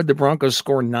wanted it. What did the Broncos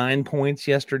score 9 points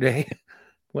yesterday?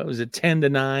 What was it,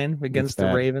 10-9 against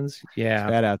the Ravens? Yeah.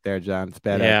 It's bad out there, John. It's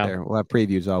bad out there. We'll have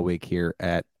previews all week here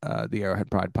at the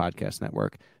Arrowhead Pride Podcast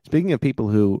Network. Speaking of people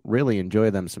who really enjoy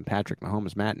them some Patrick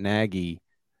Mahomes, Matt Nagy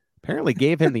apparently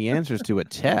gave him the answers to a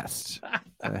test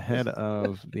ahead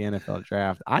of the NFL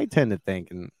draft. I tend to think,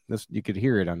 and this you could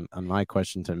hear it on my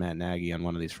question to Matt Nagy on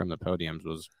one of these From the Podiums,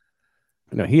 was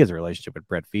No, he has a relationship with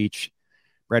Brett Veach.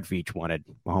 Brett Veach wanted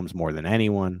Mahomes more than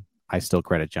anyone. I still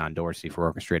credit John Dorsey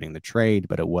for orchestrating the trade,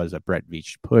 but it was a Brett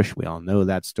Veach push. We all know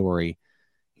that story.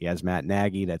 He has Matt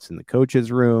Nagy that's in the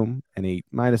coach's room, and he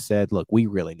might have said, look, we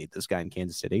really need this guy in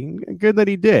Kansas City. Good that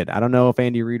he did. I don't know if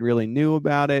Andy Reid really knew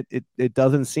about it. It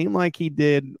doesn't seem like he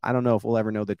did. I don't know if we'll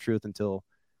ever know the truth until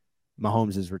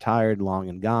Mahomes is retired, long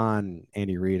and gone.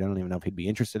 Andy Reid, I don't even know if he'd be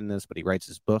interested in this, but he writes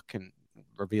his book and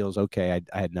reveals, okay,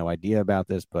 I had no idea about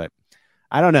this, but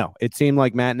I don't know. It seemed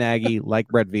like Matt Nagy, like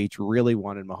Brett Veach, really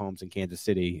wanted Mahomes in Kansas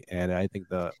City. And I think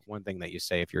the one thing that you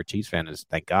say if you're a Chiefs fan is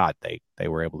thank God they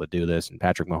were able to do this. And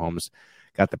Patrick Mahomes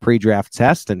got the pre-draft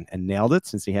test and nailed it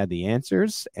since he had the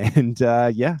answers. And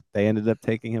they ended up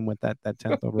taking him with that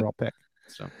 10th overall pick.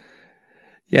 So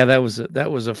yeah, that was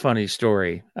a funny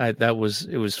story. It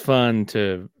was fun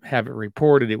to have it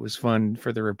reported. It was fun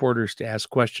for the reporters to ask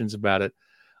questions about it.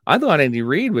 I thought Andy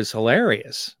Reid was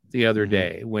hilarious the other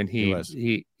day when he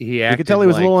acted. You could tell he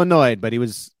was a little annoyed, but he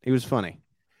was funny.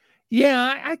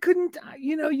 Yeah, I couldn't.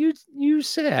 You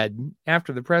said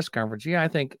after the press conference, I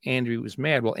think Andy was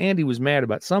mad. Well, Andy was mad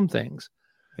about some things,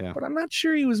 but I'm not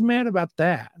sure he was mad about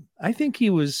that. I think he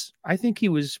was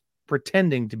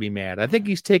pretending to be mad. I think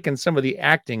he's taken some of the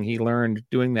acting he learned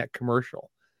doing that commercial.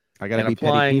 I got to be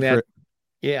Petty Pete for.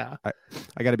 Yeah.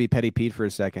 I got to be Petty Pete for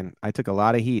a second. I took a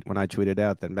lot of heat when I tweeted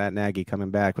out that Matt Nagy coming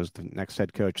back was the next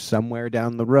head coach somewhere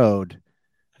down the road,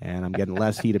 and I'm getting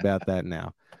less heat about that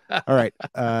now. All right.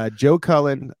 Joe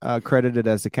Cullen credited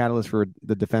as the catalyst for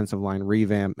the defensive line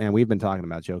revamp. Man, we've been talking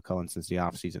about Joe Cullen since the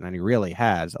offseason, and he really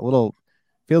has. Feels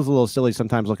a little silly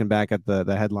sometimes looking back at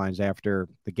the headlines after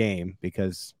the game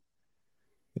because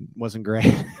it wasn't great.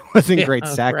 It wasn't great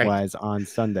sack-wise on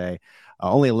Sunday.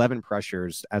 Only 11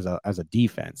 pressures as a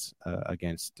defense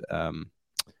against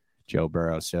Joe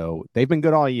Burrow. So they've been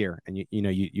good all year, and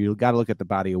you got to look at the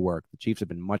body of work. The Chiefs have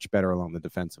been much better along the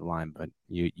defensive line, but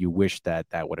you wish that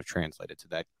would have translated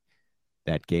to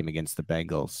that game against the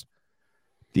Bengals.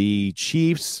 The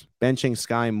Chiefs benching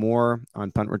Sky Moore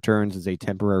on punt returns is a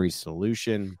temporary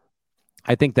solution.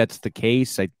 I think that's the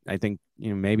case. I think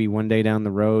maybe one day down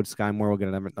the road, Sky Moore will get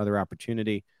another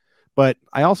opportunity. But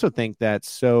I also think that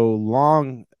so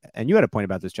long, and you had a point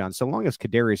about this, John, so long as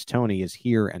Kadarius Toney is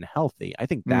here and healthy, I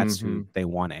think that's who they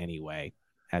want anyway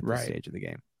at this stage of the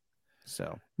game.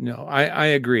 So no, I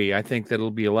agree. I think that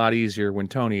it'll be a lot easier when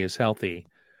Toney is healthy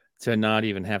to not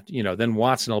even have to, then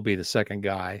Watson will be the second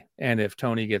guy. And if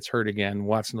Toney gets hurt again,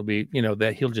 Watson will be,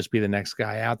 that he'll just be the next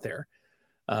guy out there.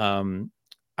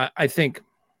 I think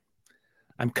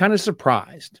I'm kind of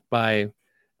surprised by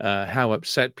how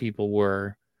upset people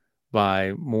were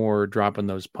by Moore dropping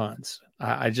those punts.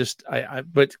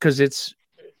 But because it's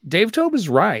Dave Toub is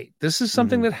right. This is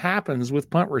something that happens with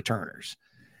punt returners,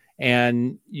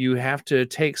 and you have to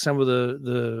take some of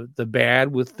the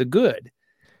bad with the good.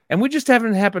 And we just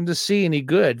haven't happened to see any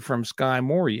good from Sky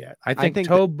Moore yet. I think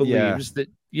Toub believes that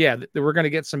we're going to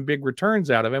get some big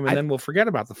returns out of him, and then we'll forget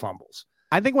about the fumbles.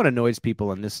 I think what annoys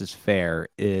people, and this is fair,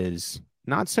 is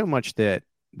not so much that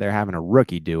they're having a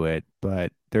rookie do it,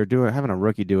 but they're having a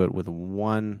rookie do it with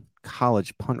one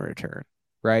college punt return,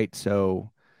 right?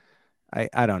 So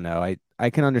I don't know. I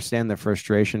can understand the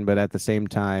frustration, but at the same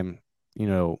time,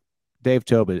 Dave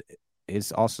Toub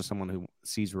is also someone who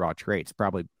sees raw traits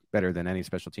probably better than any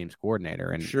special teams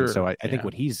coordinator. And so I think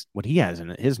what he has in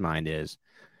his mind is,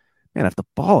 man, if the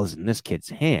ball is in this kid's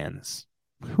hands,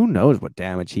 who knows what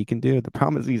damage he can do. The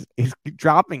problem is he's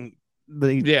dropping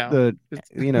the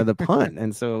punt.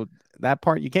 And so that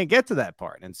part, you can't get to that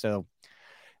part. And so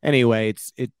anyway,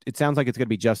 it sounds like it's going to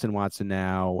be Justin Watson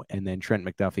now, and then Trent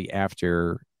McDuffie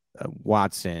after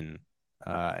Watson.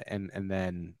 And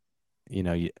then,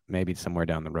 maybe somewhere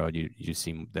down the road, you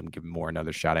see them give Moore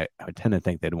another shot. I tend to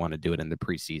think they'd want to do it in the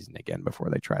preseason again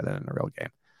before they try that in a real game.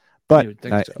 But,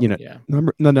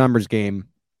 the numbers game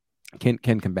can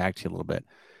come back to you a little bit.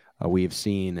 We have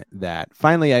seen that.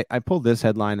 Finally, I pulled this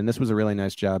headline, and this was a really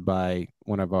nice job by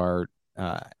one of our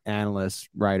analysts,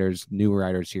 new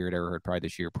writers here at Arrowhead Pride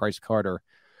this year, Price Carter,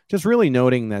 just really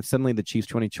noting that suddenly the Chiefs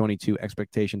 2022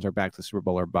 expectations are back to Super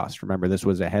Bowl or bust. Remember, this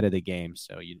was ahead of the game,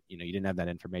 so you didn't have that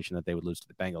information that they would lose to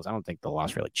the Bengals. I don't think the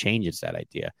loss really changes that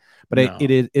idea, but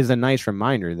it is a nice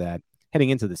reminder that heading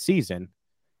into the season,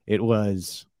 it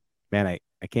was, man,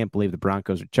 I can't believe the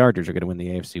Broncos or Chargers are going to win the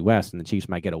AFC West and the Chiefs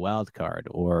might get a wild card,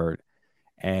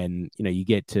 and you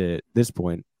get to this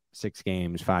point,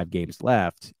 5 games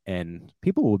left, and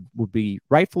people would be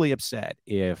rightfully upset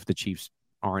if the Chiefs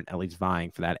aren't at least vying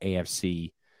for that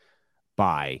AFC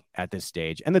bye at this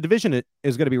stage. And the division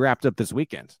is going to be wrapped up this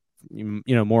weekend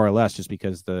more or less just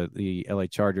because the LA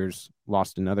Chargers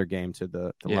lost another game to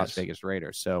the Las Vegas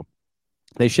Raiders. So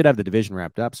they should have the division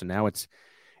wrapped up. So now it's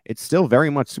still very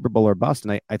much Super Bowl or bust.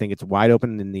 And I think it's wide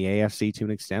open in the AFC to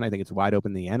an extent. I think it's wide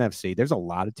open in the NFC. There's a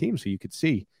lot of teams who you could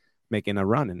see making a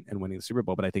run and winning the Super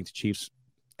Bowl. But I think the Chiefs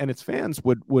and its fans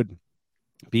would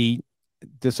be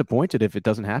disappointed if it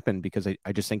doesn't happen, because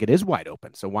I just think it is wide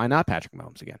open. So why not Patrick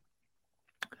Mahomes again?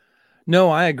 No,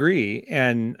 I agree.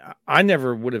 And I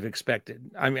never would have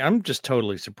expected. I mean, I'm just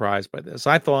totally surprised by this.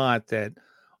 I thought that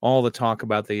all the talk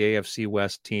about the AFC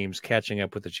West teams catching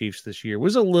up with the Chiefs this year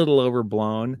was a little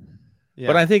overblown,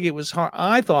 but I think it was hard.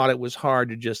 I thought it was hard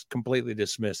to just completely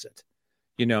dismiss it,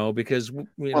 because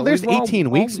there's 18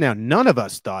 weeks now. None of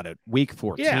us thought it week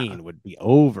 14 would be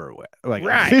over with,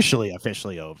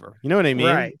 officially over. You know what I mean?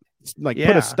 Right. Put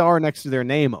a star next to their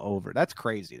name over. That's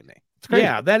crazy to me. It's crazy.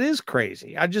 Yeah, that is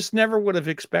crazy. I just never would have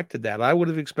expected that. I would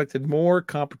have expected more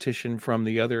competition from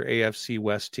the other AFC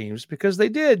West teams, because they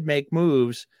did make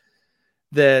moves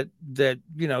that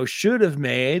should have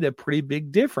made a pretty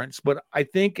big difference. But I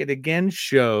think it again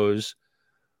shows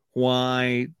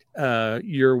why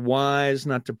you're wise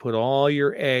not to put all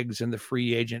your eggs in the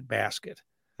free agent basket,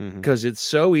 because it's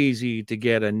so easy to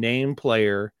get a name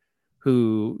player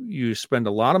who you spend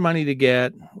a lot of money to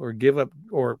get, or give up,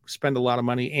 or spend a lot of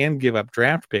money and give up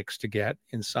draft picks to get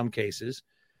in some cases.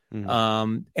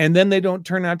 And then they don't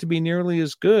turn out to be nearly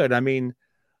as good. I mean,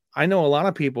 I know a lot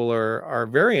of people are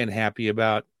very unhappy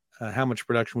about how much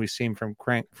production we've seen from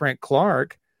Frank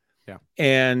Clark. Yeah.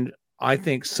 And I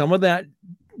think some of that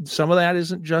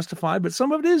isn't justified, but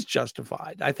some of it is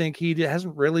justified. I think he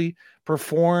hasn't really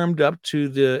performed up to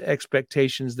the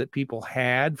expectations that people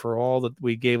had for all that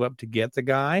we gave up to get the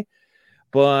guy.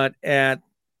 But at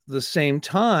the same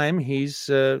time, he's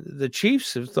the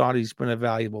Chiefs have thought he's been a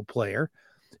valuable player,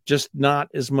 just not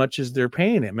as much as they're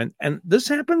paying him. And this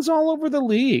happens all over the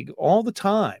league all the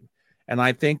time. And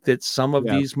I think that some of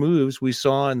these moves we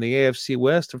saw in the AFC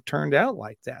West have turned out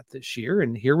like that this year.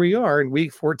 And here we are in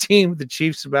week 14 with the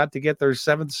Chiefs about to get their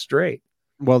 7th straight.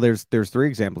 Well, there's 3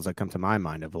 examples that come to my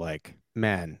mind of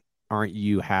man, aren't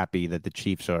you happy that the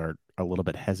Chiefs are a little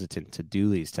bit hesitant to do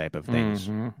these type of things?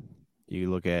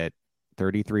 You look at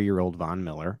 33-year-old Von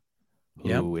Miller,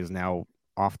 who is now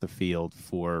off the field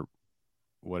for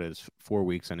 4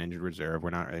 weeks on injured reserve.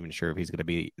 We're not even sure if he's going to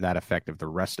be that effective the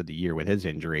rest of the year with his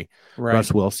injury. Right.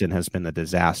 Russ Wilson has been the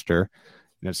disaster.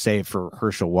 Save for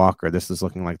Herschel Walker, this is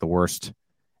looking like the worst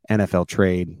NFL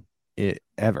trade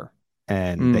ever.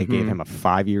 And they gave him a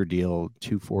 5-year deal,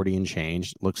 $240 and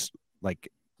change. Looks like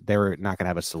they're not going to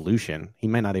have a solution. He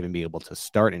might not even be able to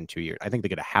start in 2 years. I think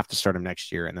they're going to have to start him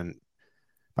next year, and then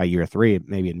by year 3,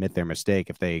 maybe admit their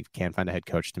mistake if they can't find a head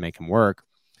coach to make him work.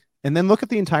 And then look at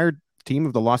the entire team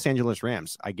of the Los Angeles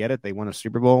Rams. I get it. They won a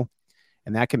Super Bowl,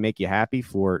 and that can make you happy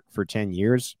for 10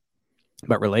 years.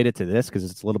 But related to this, because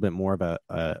it's a little bit more of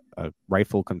a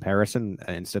rightful comparison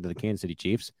instead of the Kansas City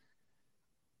Chiefs,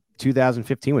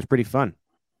 2015 was pretty fun.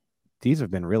 These have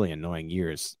been really annoying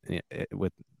years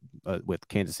with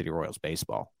Kansas City Royals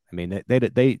baseball. I mean,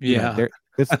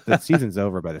 the season's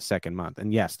over by the second month.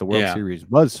 And yes, the World Series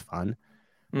was fun.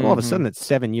 But all of a sudden, it's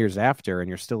 7 years after, and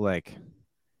you're still like,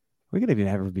 we're going to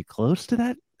ever be close to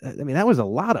that? I mean, that was a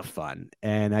lot of fun.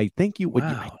 And I think you would.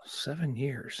 Wow, 7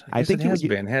 years. I think it has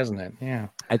been, hasn't it? Yeah.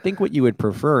 I think what you would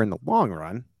prefer in the long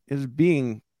run is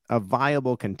being a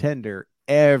viable contender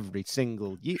every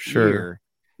single year.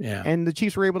 Yeah. And the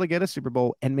Chiefs were able to get a Super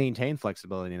Bowl and maintain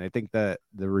flexibility. And I think that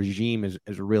the regime is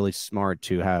really smart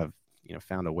to have,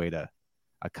 found a way to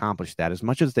accomplish that. As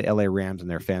much as the LA Rams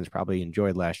and their fans probably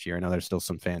enjoyed last year, I know there's still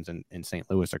some fans in St.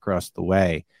 Louis across the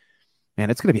way. Man,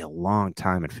 it's going to be a long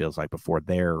time, it feels like, before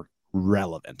they're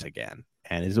relevant again.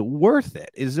 And is it worth it?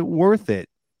 Is it worth it?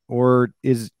 Or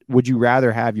would you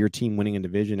rather have your team winning a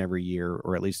division every year,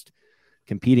 or at least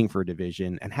competing for a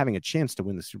division and having a chance to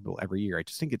win the Super Bowl every year? I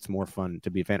just think it's more fun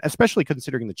to be a fan, especially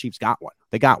considering the Chiefs got one.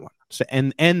 They got one. So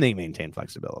and they maintain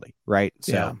flexibility, right?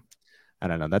 So I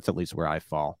don't know. That's at least where I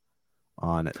fall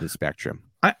on the spectrum.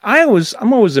 I'm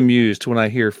always amused when I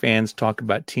hear fans talk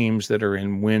about teams that are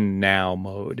in win now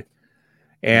mode.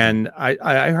 And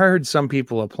I heard some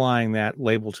people applying that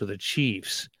label to the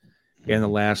Chiefs in the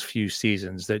last few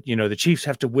seasons, that, the Chiefs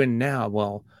have to win now.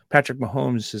 Well, Patrick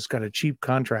Mahomes has got a cheap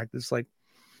contract. It's like,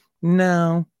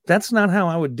 no, that's not how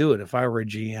I would do it if I were a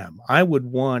GM. I would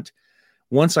want,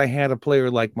 once I had a player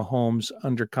like Mahomes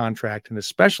under contract, and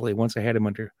especially once I had him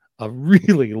under a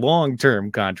really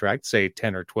long-term contract, say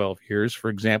 10 or 12 years,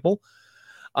 for example,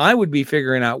 I would be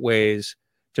figuring out ways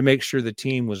to make sure the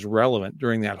team was relevant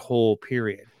during that whole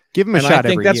period. Give him a shot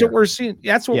every year. That's what we're seeing.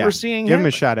 That's what we're seeing. Give him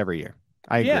a shot every year.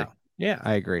 I agree. Yeah.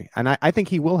 I agree. And I think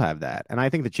he will have that. And I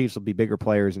think the Chiefs will be bigger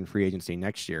players in free agency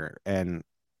next year. And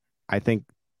I think,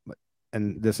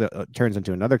 and this turns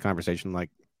into another conversation, like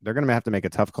they're going to have to make a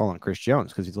tough call on Chris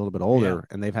Jones because he's a little bit older.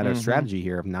 And they've had a strategy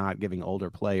here of not giving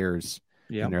older players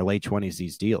in their late 20s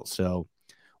these deals. So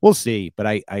we'll see. But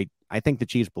I think the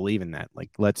Chiefs believe in that.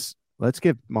 Like, let's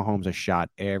give Mahomes a shot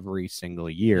every single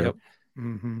year. Yep.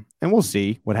 And we'll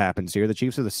see what happens here. The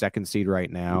Chiefs are the 2nd seed right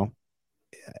now.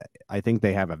 I think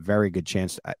they have a very good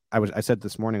chance. I said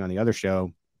this morning on the other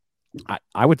show,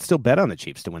 I would still bet on the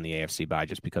Chiefs to win the AFC bye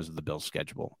just because of the Bills'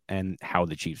 schedule and how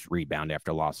the Chiefs rebound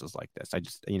after losses like this.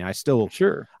 I still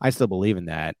believe in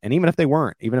that. And even if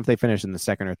they finish in the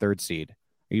 2nd or 3rd seed,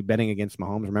 are you betting against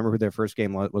Mahomes? Remember who their first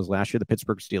game was last year? The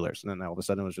Pittsburgh Steelers. And then all of a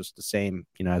sudden it was just the same,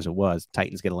 as it was.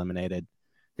 Titans get eliminated.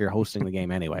 You're hosting the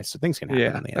game anyway, so things can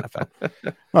happen in the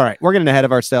NFL. All right, we're getting ahead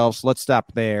of ourselves. Let's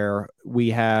stop there.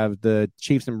 We have the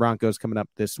Chiefs and Broncos coming up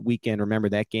this weekend. Remember,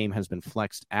 that game has been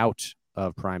flexed out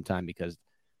of primetime because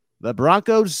the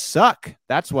Broncos suck.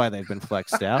 That's why they've been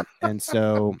flexed out. And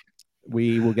so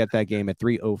we will get that game at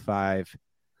 3:05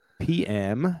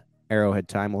 p.m. Arrowhead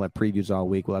time. We'll have previews all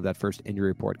week. We'll have that first injury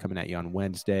report coming at you on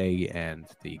Wednesday, and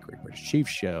the Great British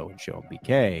Chiefs Show, and Show on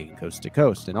BK, Coast to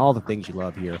Coast, and all the things you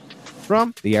love here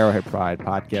from the Arrowhead Pride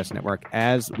Podcast Network.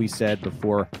 As we said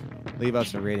before, leave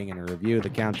us a rating and a review. The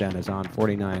countdown is on.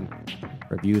 49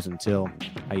 reviews until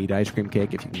I eat ice cream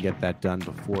cake, if you can get that done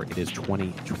before it is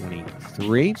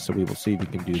 2023. So we will see if you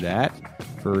can do that.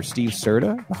 For Steve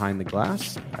Serta, behind the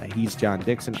glass, he's John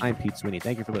Dixon. I'm Pete Sweeney.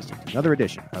 Thank you for listening to another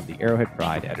edition of the Arrowhead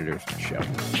Pride Editors Show.